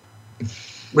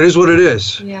 It is what it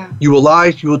is. Yeah. You will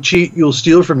lie, you will cheat, you will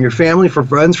steal from your family, from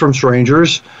friends, from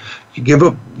strangers. You give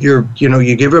up your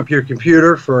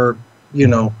computer for,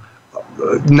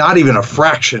 not even a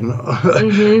fraction.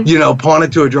 Mm-hmm. Pawn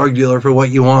it to a drug dealer for what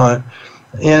you want.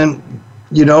 And,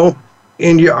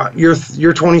 and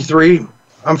you're 23,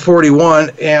 I'm 41,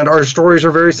 and our stories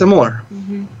are very similar.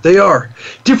 Mm-hmm. They are.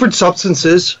 Different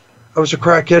substances. I was a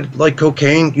crackhead, like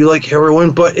cocaine, you like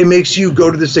heroin, but it makes you go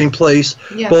to the same place,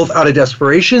 both out of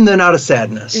desperation, then out of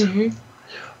sadness. Mm-hmm.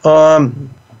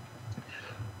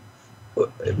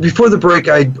 Before the break,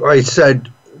 I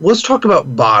said, let's talk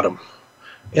about bottom,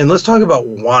 and let's talk about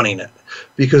wanting it,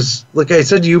 because like I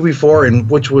said to you before, and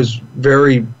which was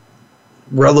very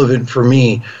relevant for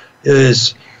me,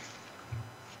 is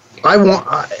I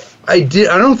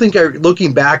don't think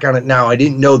looking back on it now, I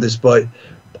didn't know this, but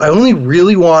I only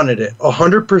really wanted it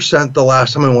 100% the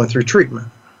last time I went through treatment.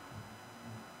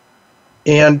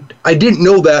 And I didn't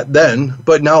know that then,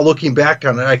 but now looking back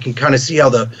on it, I can kind of see how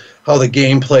the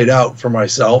game played out for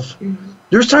myself. Mm-hmm.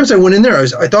 There's times I went in there,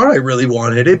 I thought I really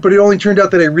wanted it, but it only turned out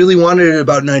that I really wanted it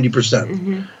about 90%.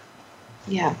 Mm-hmm.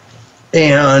 Yeah.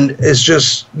 And it's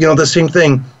just, the same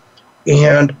thing.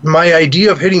 And my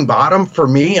idea of hitting bottom for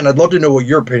me, and I'd love to know what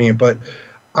your opinion, but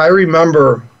I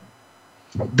remember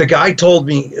the guy told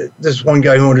me, this one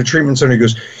guy who owned a treatment center, he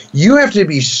goes, you have to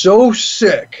be so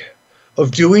sick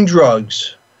of doing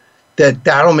drugs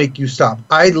that'll make you stop.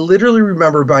 I literally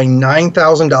remember buying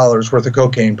 $9,000 worth of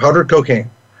cocaine, powdered cocaine.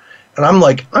 And I'm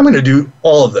like, I'm going to do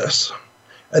all of this.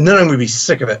 And then I'm going to be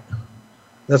sick of it.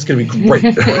 That's going to be great.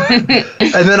 And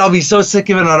then I'll be so sick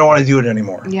of it, I don't want to do it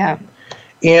anymore. Yeah.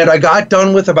 And I got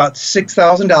done with about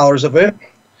 $6,000 of it.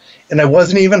 And I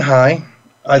wasn't even high.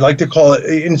 I like to call it,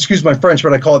 and excuse my French,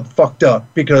 but I call it fucked up,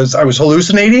 because I was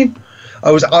hallucinating. I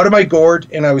was out of my gourd,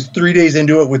 and I was 3 days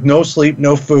into it with no sleep,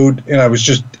 no food, and I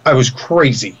was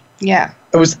crazy. Yeah.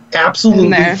 I was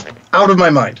absolutely out of my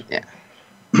mind. Yeah.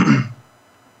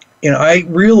 And I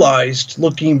realized,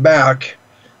 looking back,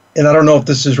 and I don't know if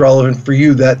this is relevant for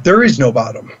you, that there is no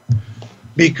bottom.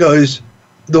 Because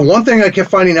the one thing I kept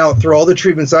finding out through all the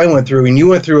treatments I went through, and you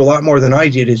went through a lot more than I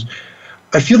did, is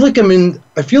I feel like I'm in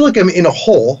a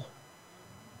hole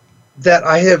that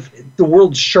I have the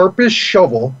world's sharpest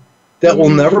shovel that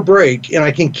will never break, and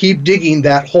I can keep digging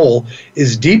that hole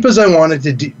as deep as I wanted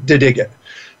to dig it.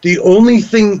 The only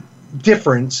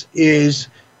difference is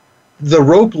the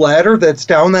rope ladder that's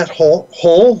down that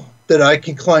hole that I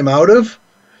can climb out of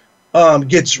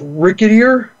gets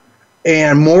ricketier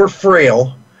and more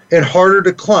frail and harder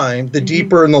to climb the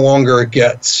deeper and the longer it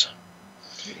gets.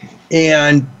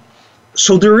 And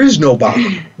so there is no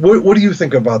bottom. What do you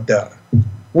think about that?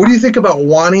 What do you think about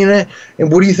wanting it,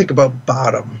 and what do you think about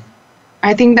bottom?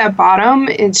 I think that bottom,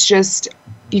 it's just,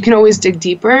 you can always dig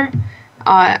deeper.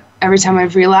 Every time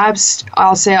I've relapsed,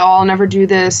 I'll say, oh, I'll never do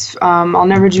this, I'll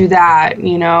never do that,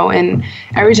 and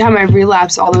every time I've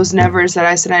relapsed, all those nevers that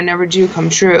I said I never do come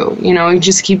true. You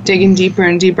just keep digging deeper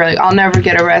and deeper. Like, I'll never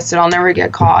get arrested, I'll never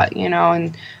get caught, and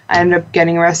I end up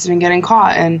getting arrested and getting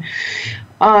caught. And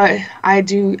I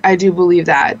do believe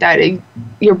that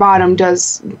your bottom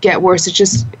does get worse.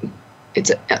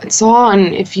 It's all on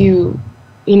if you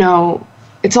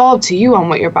it's all up to you on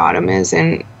what your bottom is,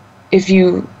 and if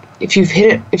you've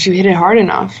hit it hard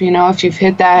enough, if you've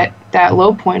hit that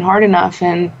low point hard enough,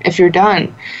 and if you're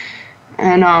done.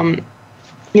 And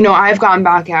I've gotten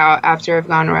back out after I've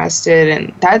gotten arrested,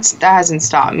 and that hasn't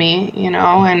stopped me, and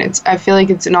I feel like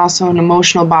it's also an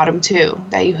emotional bottom too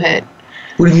that you hit.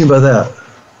 What do you mean by that?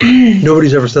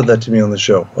 Nobody's ever said that to me on the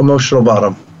show. Emotional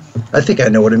bottom. I think I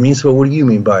know what it means, but what do you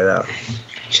mean by that?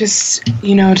 Just,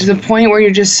 to the point where you're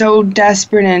just so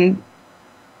desperate and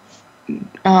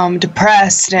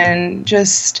depressed, and you're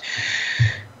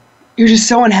just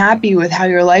so unhappy with how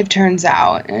your life turns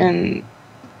out, and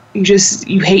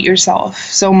you hate yourself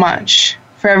so much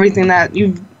for everything that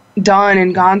you've done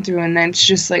and gone through, and then it's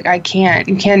just like, you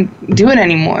can't do it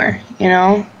anymore,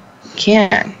 you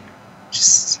can't.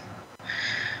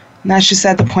 And that's just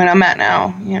at the point I'm at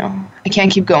now, I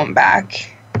can't keep going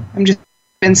back. I'm just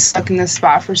been stuck in this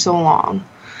spot for so long,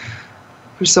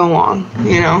 so.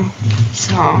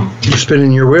 You're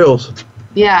spinning your wheels.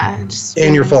 Yeah.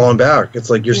 And you're falling back. It's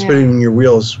like you're spinning your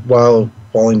wheels while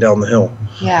falling down the hill.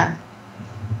 Yeah.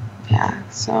 Yeah.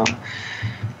 So,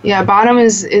 yeah, bottom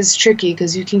is tricky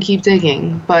because you can keep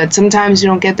digging, but sometimes you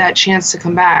don't get that chance to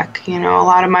come back. A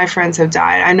lot of my friends have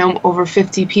died. I know over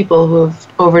 50 people who have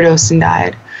overdosed and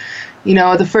died.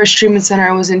 The first treatment center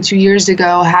I was in 2 years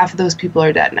ago, half of those people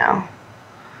are dead now.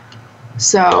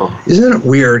 So. Isn't it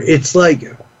weird? It's like,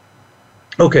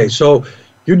 okay, so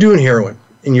you're doing heroin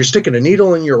and you're sticking a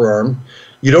needle in your arm.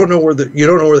 You don't know where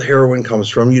the heroin comes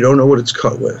from. You don't know what it's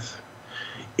cut with.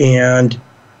 And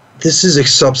this is a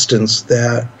substance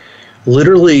that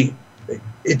literally,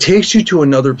 it takes you to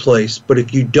another place, but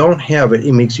if you don't have it,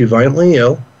 it makes you violently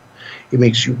ill. It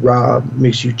makes you rob,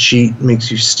 makes you cheat,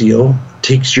 makes you steal,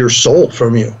 takes your soul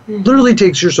from you. Mm-hmm. Literally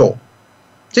takes your soul.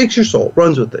 Takes your soul,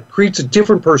 runs with it, creates a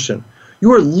different person.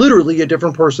 You are literally a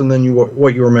different person than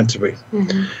what you were meant to be.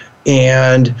 Mm-hmm.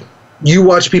 And you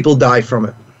watch people die from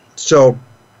it. So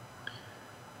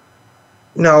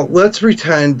now let's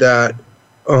pretend that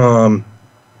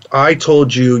I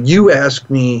told you asked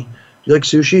me You like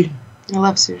sushi? I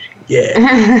love sushi.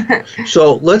 Yeah.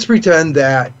 So let's pretend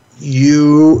that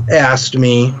you asked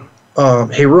me,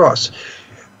 hey, Ross,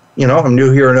 I'm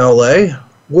new here in LA.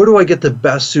 Where do I get the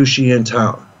best sushi in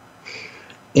town?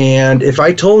 And if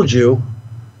I told you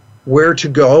where to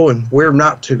go and where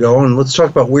not to go, and let's talk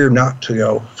about where not to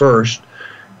go first.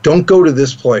 Don't go to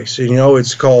this place.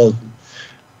 It's called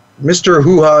Mr.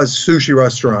 Hoo-Ha's Sushi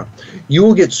Restaurant. You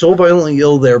will get so violently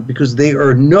ill there because they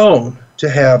are known to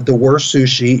have the worst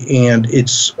sushi, and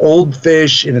it's old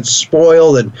fish, and it's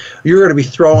spoiled, and you're going to be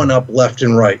throwing up left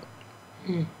and right.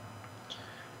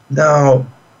 Now,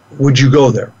 would you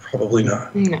go there? Probably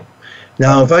not. No.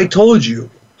 Now, if I told you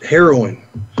heroin,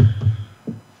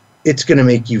 it's going to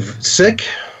make you sick,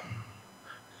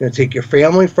 it's going to take your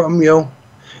family from you,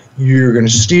 you're going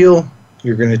to steal,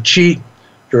 you're going to cheat,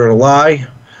 you're going to lie,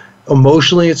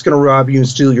 emotionally it's going to rob you and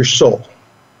steal your soul.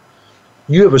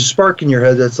 You have a spark in your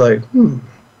head that's like,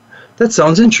 that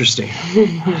sounds interesting.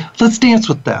 Let's dance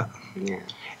with that. Yeah.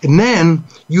 And then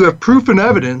you have proof and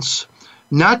evidence,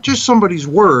 not just somebody's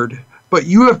word, but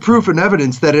you have proof and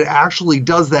evidence that it actually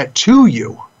does that to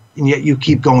you, and yet you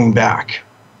keep going back.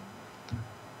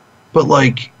 But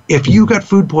if you got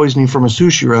food poisoning from a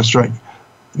sushi restaurant,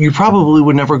 you probably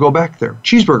would never go back there.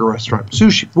 Cheeseburger restaurant,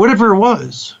 sushi, whatever it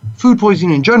was. Food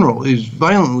poisoning in general is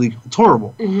violently, it's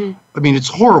horrible. Mm-hmm. I mean, it's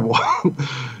horrible.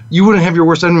 You wouldn't have your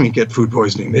worst enemy get food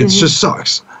poisoning. It just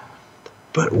sucks.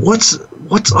 But what's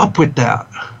up with that?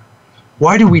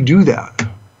 Why do we do that?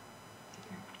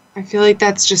 I feel like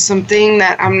that's just something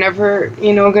that I'm never,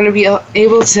 going to be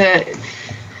able to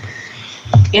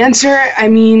answer. I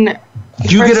mean...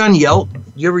 Do you get on Yelp?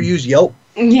 You ever use Yelp?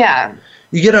 Yeah.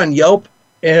 You get on Yelp,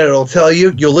 and it'll tell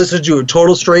you, you'll listen to a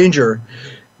total stranger,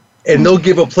 and they'll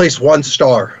give a place 1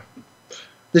 star.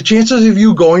 The chances of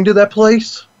you going to that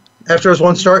place after it's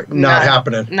 1 star, not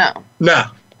happening. No.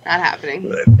 Nah. Not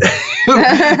happening.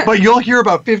 But you'll hear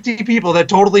about 50 people that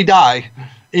totally die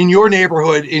in your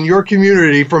neighborhood, in your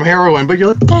community from heroin, but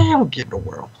you're like, what in the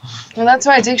world? Well, that's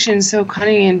why addiction is so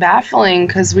cunning and baffling,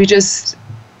 because it's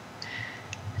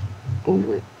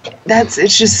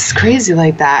just crazy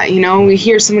like that. We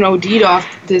hear someone OD'd off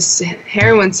this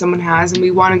heroin someone has, and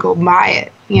we want to go buy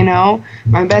it.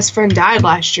 My best friend died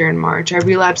last year in March. I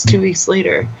relapsed 2 weeks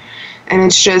later, and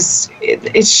it's just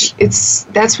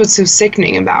that's what's so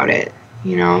sickening about it.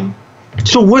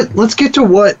 So let's get to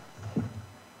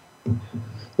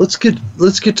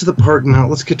the part now.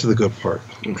 Let's get to the good part.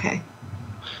 Okay.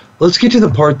 Let's get to the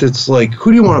part that's like,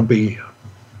 who do you want to be?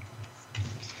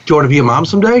 Do you want to be a mom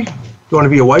someday? Do you want to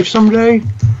be a wife someday?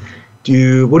 What do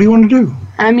you want to do?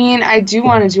 I mean, I do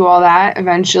want to do all that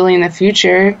eventually in the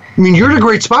future. I mean, you're in a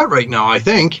great spot right now, I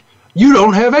think. You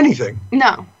don't have anything.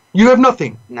 No. You have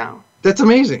nothing. No. That's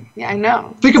amazing. Yeah, I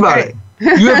know. Think about it.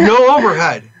 You have no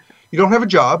overhead. You don't have a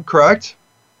job, correct?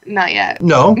 Not yet.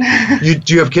 No. Do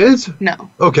you have kids? No.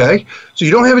 Okay. So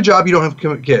you don't have a job, you don't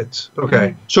have kids. Okay.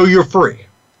 Mm-hmm. So you're free.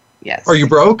 Yes. Are you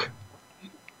broke?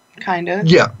 Kind of.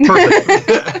 Yeah,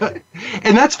 perfect.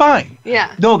 And that's fine.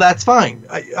 Yeah. No, that's fine.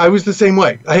 I was the same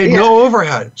way. I had no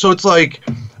overhead. So it's like,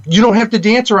 you don't have to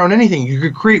dance around anything. You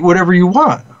could create whatever you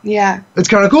want. Yeah. It's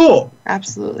kind of cool.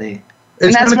 Absolutely.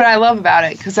 And that's what I love about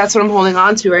it, because that's what I'm holding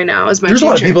on to right now is my There's future.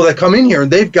 A lot of people that come in here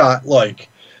and they've got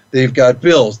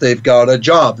bills, they've got a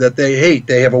job that they hate,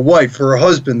 they have a wife or a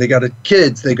husband, they got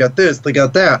kids, they got this, they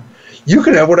got that. You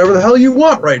can have whatever the hell you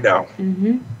want right now.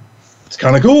 Mm-hmm. It's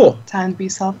kind of cool. Time to be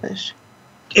selfish.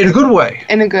 In a good way.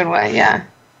 In a good way, yeah.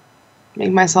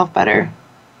 Make myself better.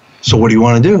 So what do you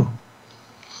want to do?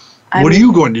 What are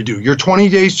you going to do? You're 20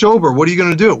 days sober. What are you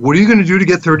going to do? What are you going to do to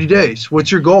get 30 days?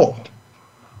 What's your goal?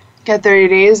 Get 30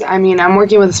 days. I mean, I'm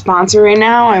working with a sponsor right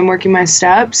now. I'm working my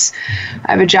steps.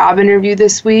 I have a job interview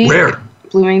this week. Where?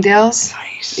 Bloomingdale's.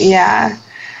 Nice. Yeah.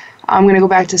 I'm going to go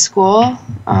back to school.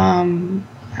 I'm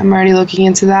already looking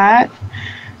into that.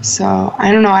 So,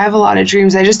 I don't know. I have a lot of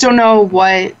dreams. I just don't know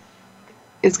what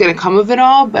is going to come of it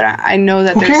all, but I know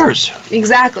that Who cares?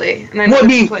 Exactly. And I know what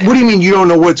do you mean you don't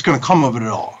know what's going to come of it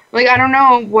all? Like, I don't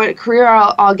know what career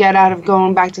I'll get out of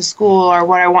going back to school or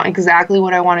what I want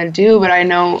to do, but I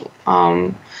know...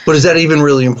 But is that even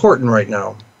really important right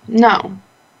now? No.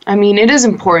 I mean, it is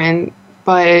important,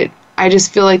 but I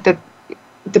just feel like that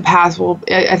the path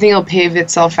I think it'll pave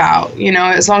itself out,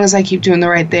 as long as I keep doing the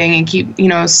right thing and keep,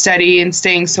 steady and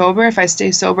staying sober. If I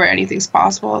stay sober, anything's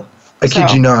possible. I kid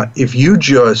you not. If you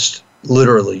just,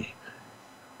 literally,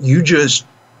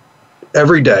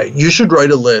 every day, you should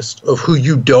write a list of who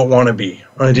you don't want to be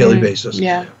on a daily basis.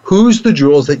 Yeah. Who's the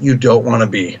Jules that you don't want to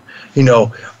be?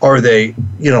 Are they,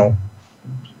 the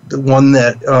one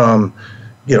that,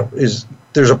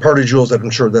 there's a part of Jules that I'm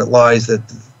sure that lies, that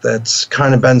that's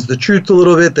kind of bends the truth a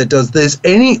little bit, that does this,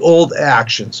 any old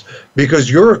actions, because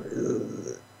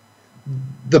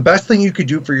the best thing you could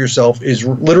do for yourself is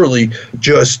literally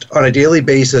just on a daily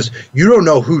basis. You don't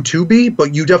know who to be,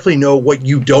 but you definitely know what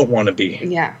you don't want to be.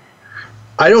 Yeah.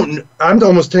 I'm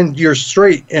almost 10 years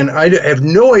straight, and I have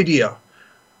no idea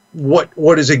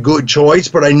what is a good choice,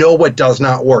 but I know what does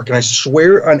not work. And I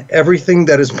swear on everything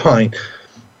that is mine,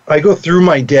 I go through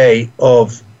my day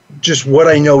of just what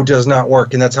I know does not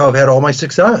work, and that's how I've had all my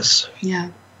success. Yeah.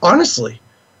 Honestly.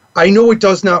 I know it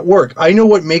does not work. I know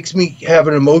what makes me have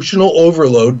an emotional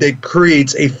overload that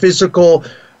creates a physical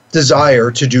desire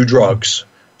to do drugs.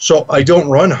 So I don't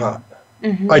run hot.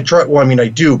 Mm-hmm. I try. Well, I mean, I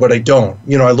do, but I don't.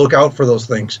 I look out for those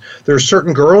things. There are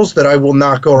certain girls that I will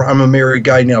not go. I'm a married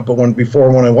guy now, but when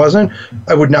I wasn't,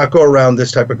 I would not go around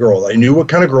this type of girl. I knew what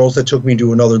kind of girls that took me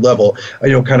to another level. I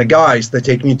know kind of guys that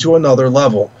take me to another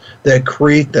level, that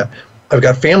create that. I've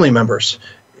got family members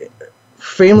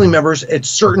at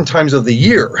certain times of the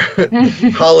year,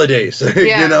 holidays,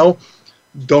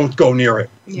 don't go near it.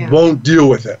 Yeah. Won't deal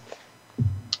with it.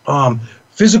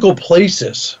 Physical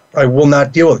places, I will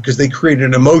not deal with because they create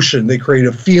an emotion, they create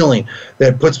a feeling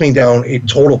that puts me down a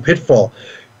total pitfall.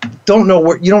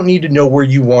 You don't need to know where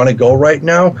you want to go right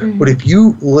now, but if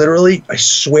you literally, I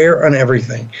swear on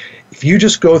everything, if you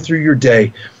just go through your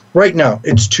day, right now,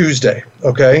 it's Tuesday,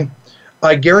 okay?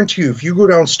 I guarantee you, if you go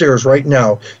downstairs right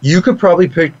now, you could probably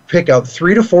pick out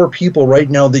 3 to 4 people right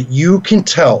now that you can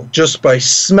tell just by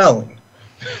smelling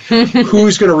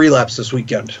who's going to relapse this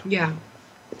weekend. Yeah.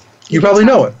 You probably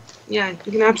know it. Yeah,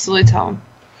 you can absolutely tell.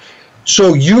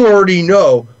 So you already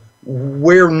know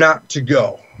where not to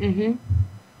go. Mm-hmm.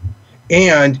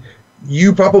 And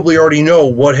you probably already know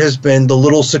what has been the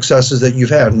little successes that you've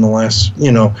had in the last,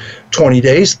 20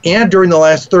 days and during the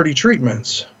last 30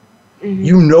 treatments. Mm-hmm.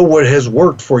 You know what has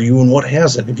worked for you and what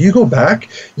hasn't. If you go back,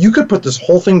 you could put this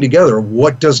whole thing together.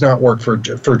 What does not work for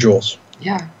Jules?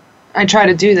 Yeah. I try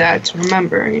to do that to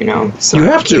remember, so you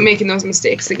have to keep making those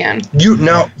mistakes again.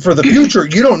 Now, for the future,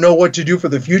 you don't know what to do for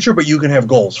the future, but you can have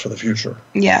goals for the future.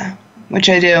 Yeah, which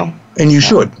I do. And you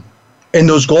should. And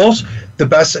those goals,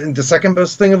 the second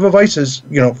best thing of advice is,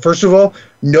 first of all,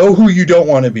 know who you don't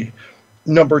want to be.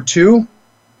 Number 2,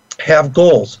 have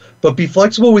goals, but be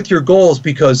flexible with your goals,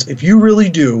 because if you really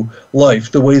do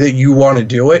life the way that you want to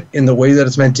do it in the way that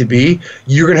it's meant to be,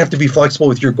 you're going to have to be flexible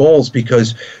with your goals,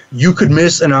 because you could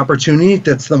miss an opportunity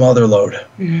that's the mother load.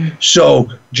 Mm-hmm. So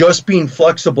just being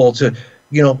flexible to,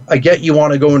 I get you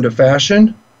want to go into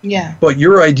fashion, but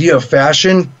your idea of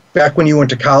fashion back when you went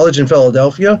to college in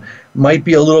Philadelphia might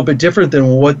be a little bit different than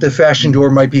what the fashion door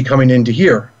might be coming into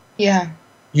here. Yeah.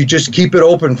 You just keep it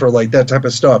open for that type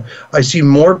of stuff. I see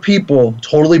more people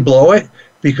totally blow it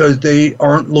because they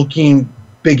aren't looking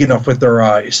big enough with their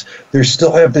eyes. They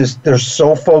still have this, they're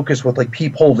so focused with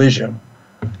peephole vision.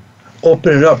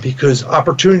 Open it up, because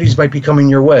opportunities might be coming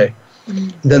your way.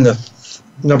 Mm-hmm. Then the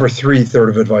number 3 third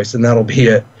of advice, and that'll be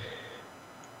it,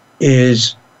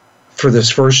 is for this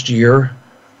first year,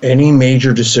 any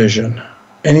major decision,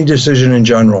 any decision in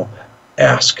general,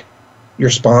 ask your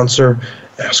sponsor,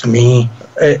 ask me,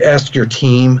 ask your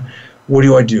team, what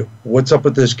do I do? What's up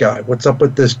with this guy? What's up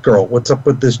with this girl? What's up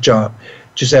with this job?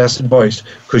 Just ask advice,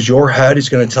 because your head is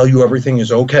going to tell you everything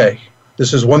is okay.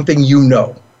 This is one thing you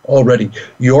know already.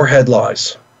 Your head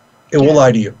lies. It will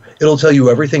lie to you. It'll tell you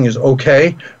everything is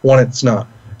okay when it's not.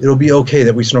 It'll be okay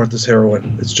that we snort this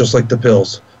heroin. It's just like the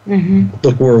pills. Mm-hmm.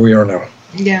 Look where we are now.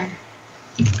 Yeah.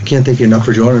 I can't thank you enough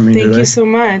for joining me today. Thank you so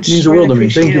much. It means the world to me.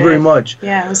 Thank you very much.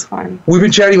 Yeah, it was fun. We've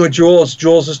been chatting with Jules.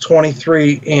 Jules is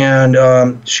 23,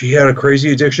 and she had a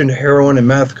crazy addiction to heroin and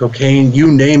meth, cocaine,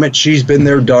 you name it. She's been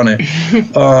there, done it.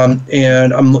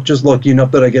 And I'm just lucky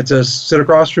enough that I get to sit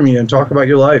across from you and talk about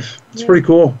your life. It's pretty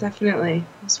cool. Definitely.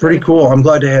 It's pretty cool. I'm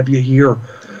glad to have you here.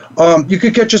 You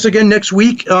could catch us again next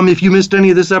week. If you missed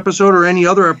any of this episode or any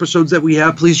other episodes that we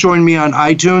have, please join me on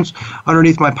iTunes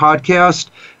underneath my podcast.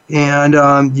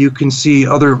 And you can see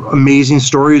other amazing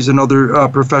stories and other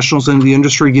professionals in the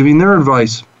industry giving their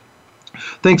advice.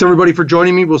 Thanks, everybody, for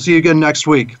joining me. We'll see you again next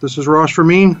week. This is Ross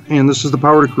Ramin, and this is The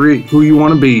Power to Create Who You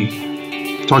Want to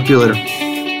Be. Talk to you later.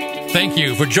 Thank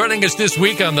you for joining us this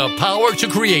week on The Power to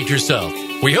Create Yourself.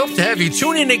 We hope to have you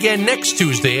tune in again next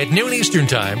Tuesday at noon Eastern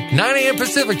Time, 9 a.m.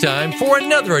 Pacific Time for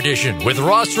another edition with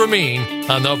Ross Ramin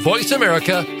on the Voice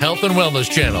America Health and Wellness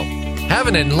Channel. Have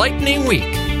an enlightening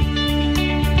week.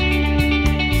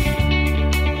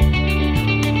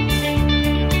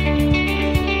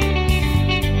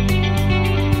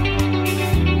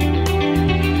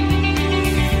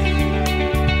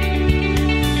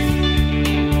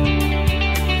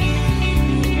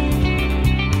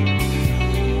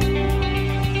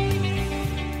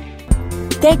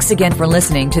 Thanks again for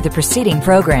listening to the preceding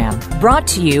program, brought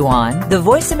to you on the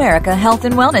Voice America Health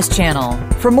and Wellness Channel.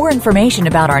 For more information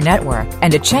about our network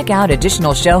and to check out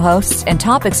additional show hosts and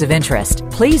topics of interest,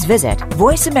 please visit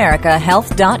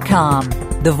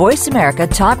voiceamericahealth.com. The Voice America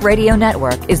Talk Radio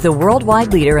Network is the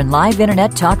worldwide leader in live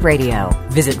Internet talk radio.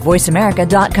 Visit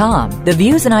voiceamerica.com. The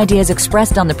views and ideas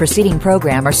expressed on the preceding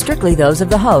program are strictly those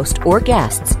of the host or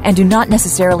guests and do not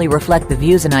necessarily reflect the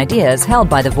views and ideas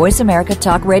held by the Voice America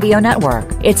Talk Radio Network,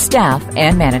 its staff,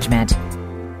 and management.